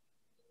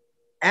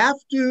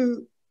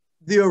after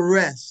the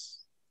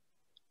arrest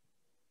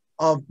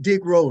of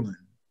Dick Rowland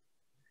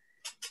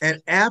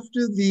and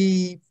after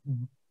the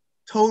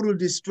total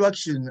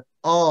destruction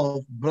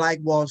of Black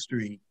Wall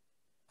Street,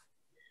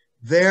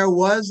 there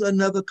was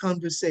another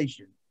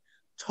conversation.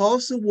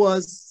 Tulsa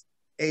was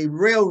a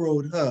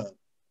railroad hub,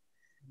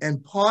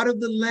 and part of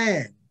the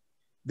land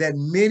that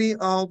many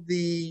of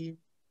the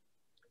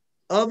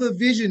other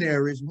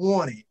visionaries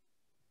wanted,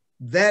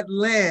 that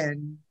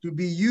land to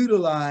be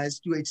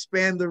utilized to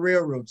expand the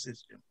railroad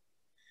system.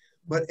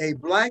 But a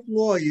Black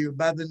lawyer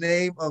by the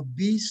name of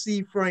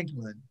B.C.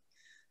 Franklin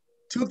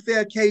took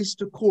their case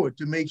to court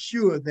to make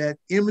sure that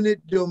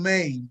eminent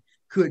domain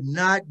could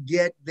not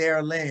get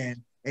their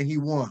land, and he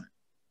won.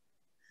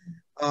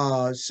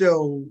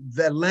 So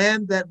the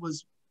land that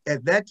was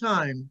at that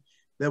time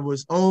that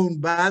was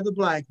owned by the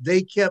Black,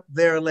 they kept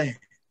their land.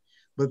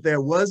 But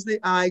there was the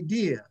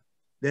idea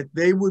that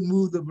they would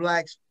move the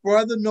Blacks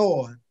further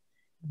north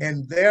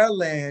and their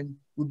land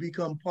would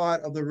become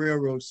part of the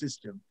railroad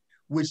system,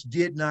 which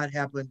did not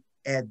happen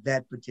at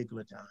that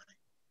particular time.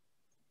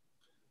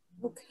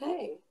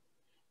 Okay.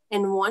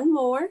 And one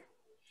more.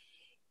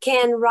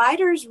 Can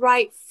writers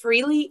write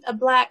freely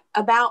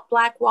about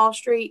Black Wall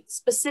Street,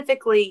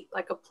 specifically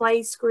like a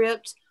play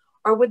script,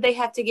 or would they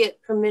have to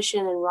get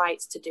permission and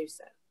rights to do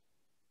so?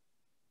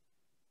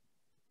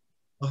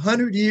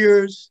 100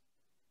 years,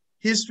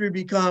 history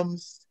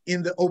becomes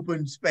in the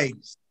open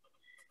space.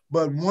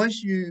 But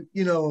once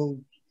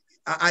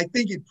I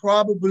think it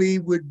probably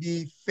would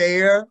be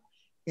fair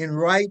and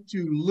right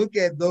to look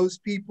at those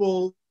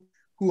people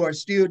who are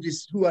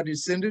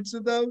descendants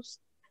of those.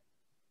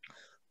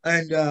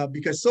 And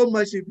because so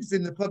much of it's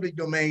in the public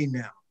domain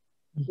now,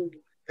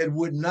 that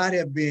would not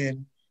have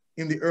been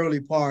in the early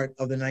part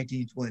of the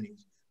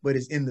 1920s, but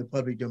it's in the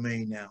public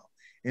domain now.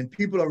 And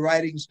people are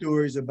writing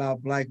stories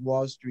about Black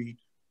Wall Street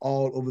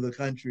all over the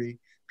country.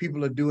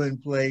 People are doing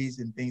plays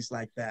and things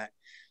like that.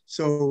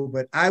 So,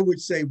 but I would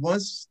say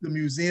once the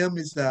museum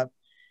is up,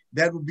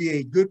 that would be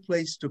a good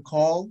place to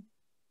call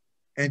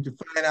and to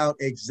find out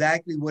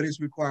exactly what is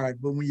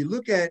required. But when you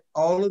look at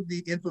all of the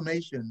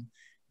information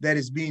that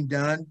is being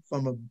done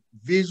from a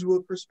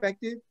visual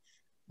perspective,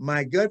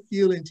 my gut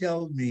feeling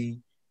tells me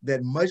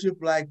that much of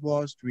Black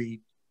Wall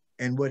Street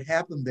and what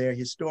happened there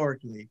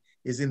historically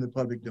is in the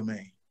public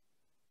domain.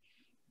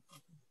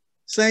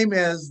 Same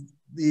as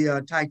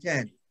the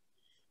Titanic,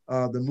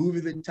 the movie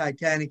The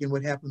Titanic and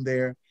what happened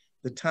there,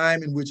 the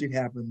time in which it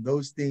happened,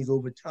 those things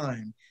over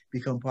time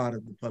become part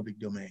of the public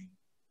domain.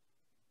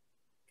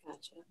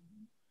 Gotcha.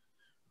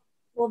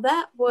 Well,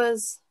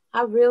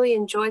 I really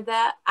enjoyed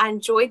that. I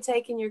enjoyed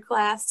taking your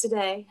class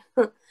today.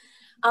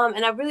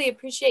 And I really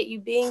appreciate you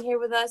being here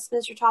with us,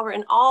 Mr. Taulbert,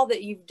 and all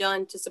that you've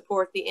done to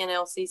support the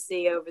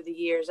NLCC over the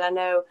years. I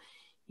know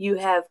you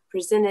have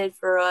presented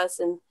for us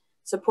and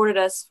supported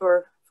us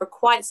for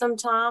quite some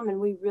time, and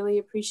we really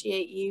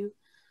appreciate you.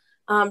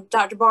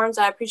 Dr. Barnes,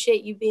 I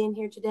appreciate you being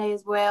here today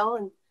as well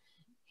and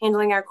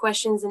handling our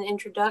questions and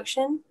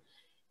introduction.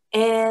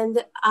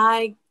 And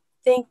I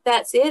think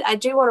that's it. I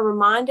do want to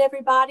remind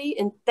everybody,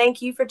 and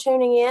thank you for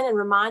tuning in, and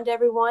remind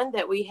everyone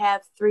that we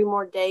have 3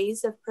 more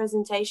days of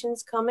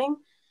presentations coming.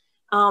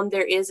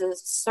 There is a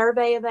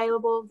survey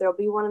available. There'll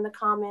be one in the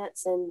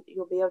comments, and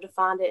you'll be able to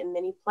find it in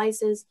many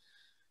places.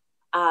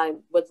 I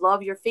would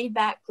love your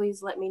feedback.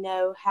 Please let me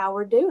know how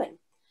we're doing.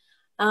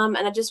 And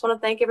I just want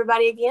to thank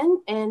everybody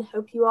again and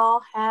hope you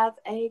all have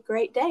a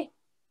great day.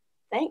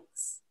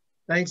 Thanks.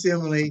 Thanks,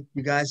 Emily.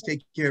 You guys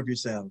take care of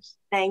yourselves.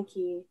 Thank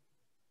you.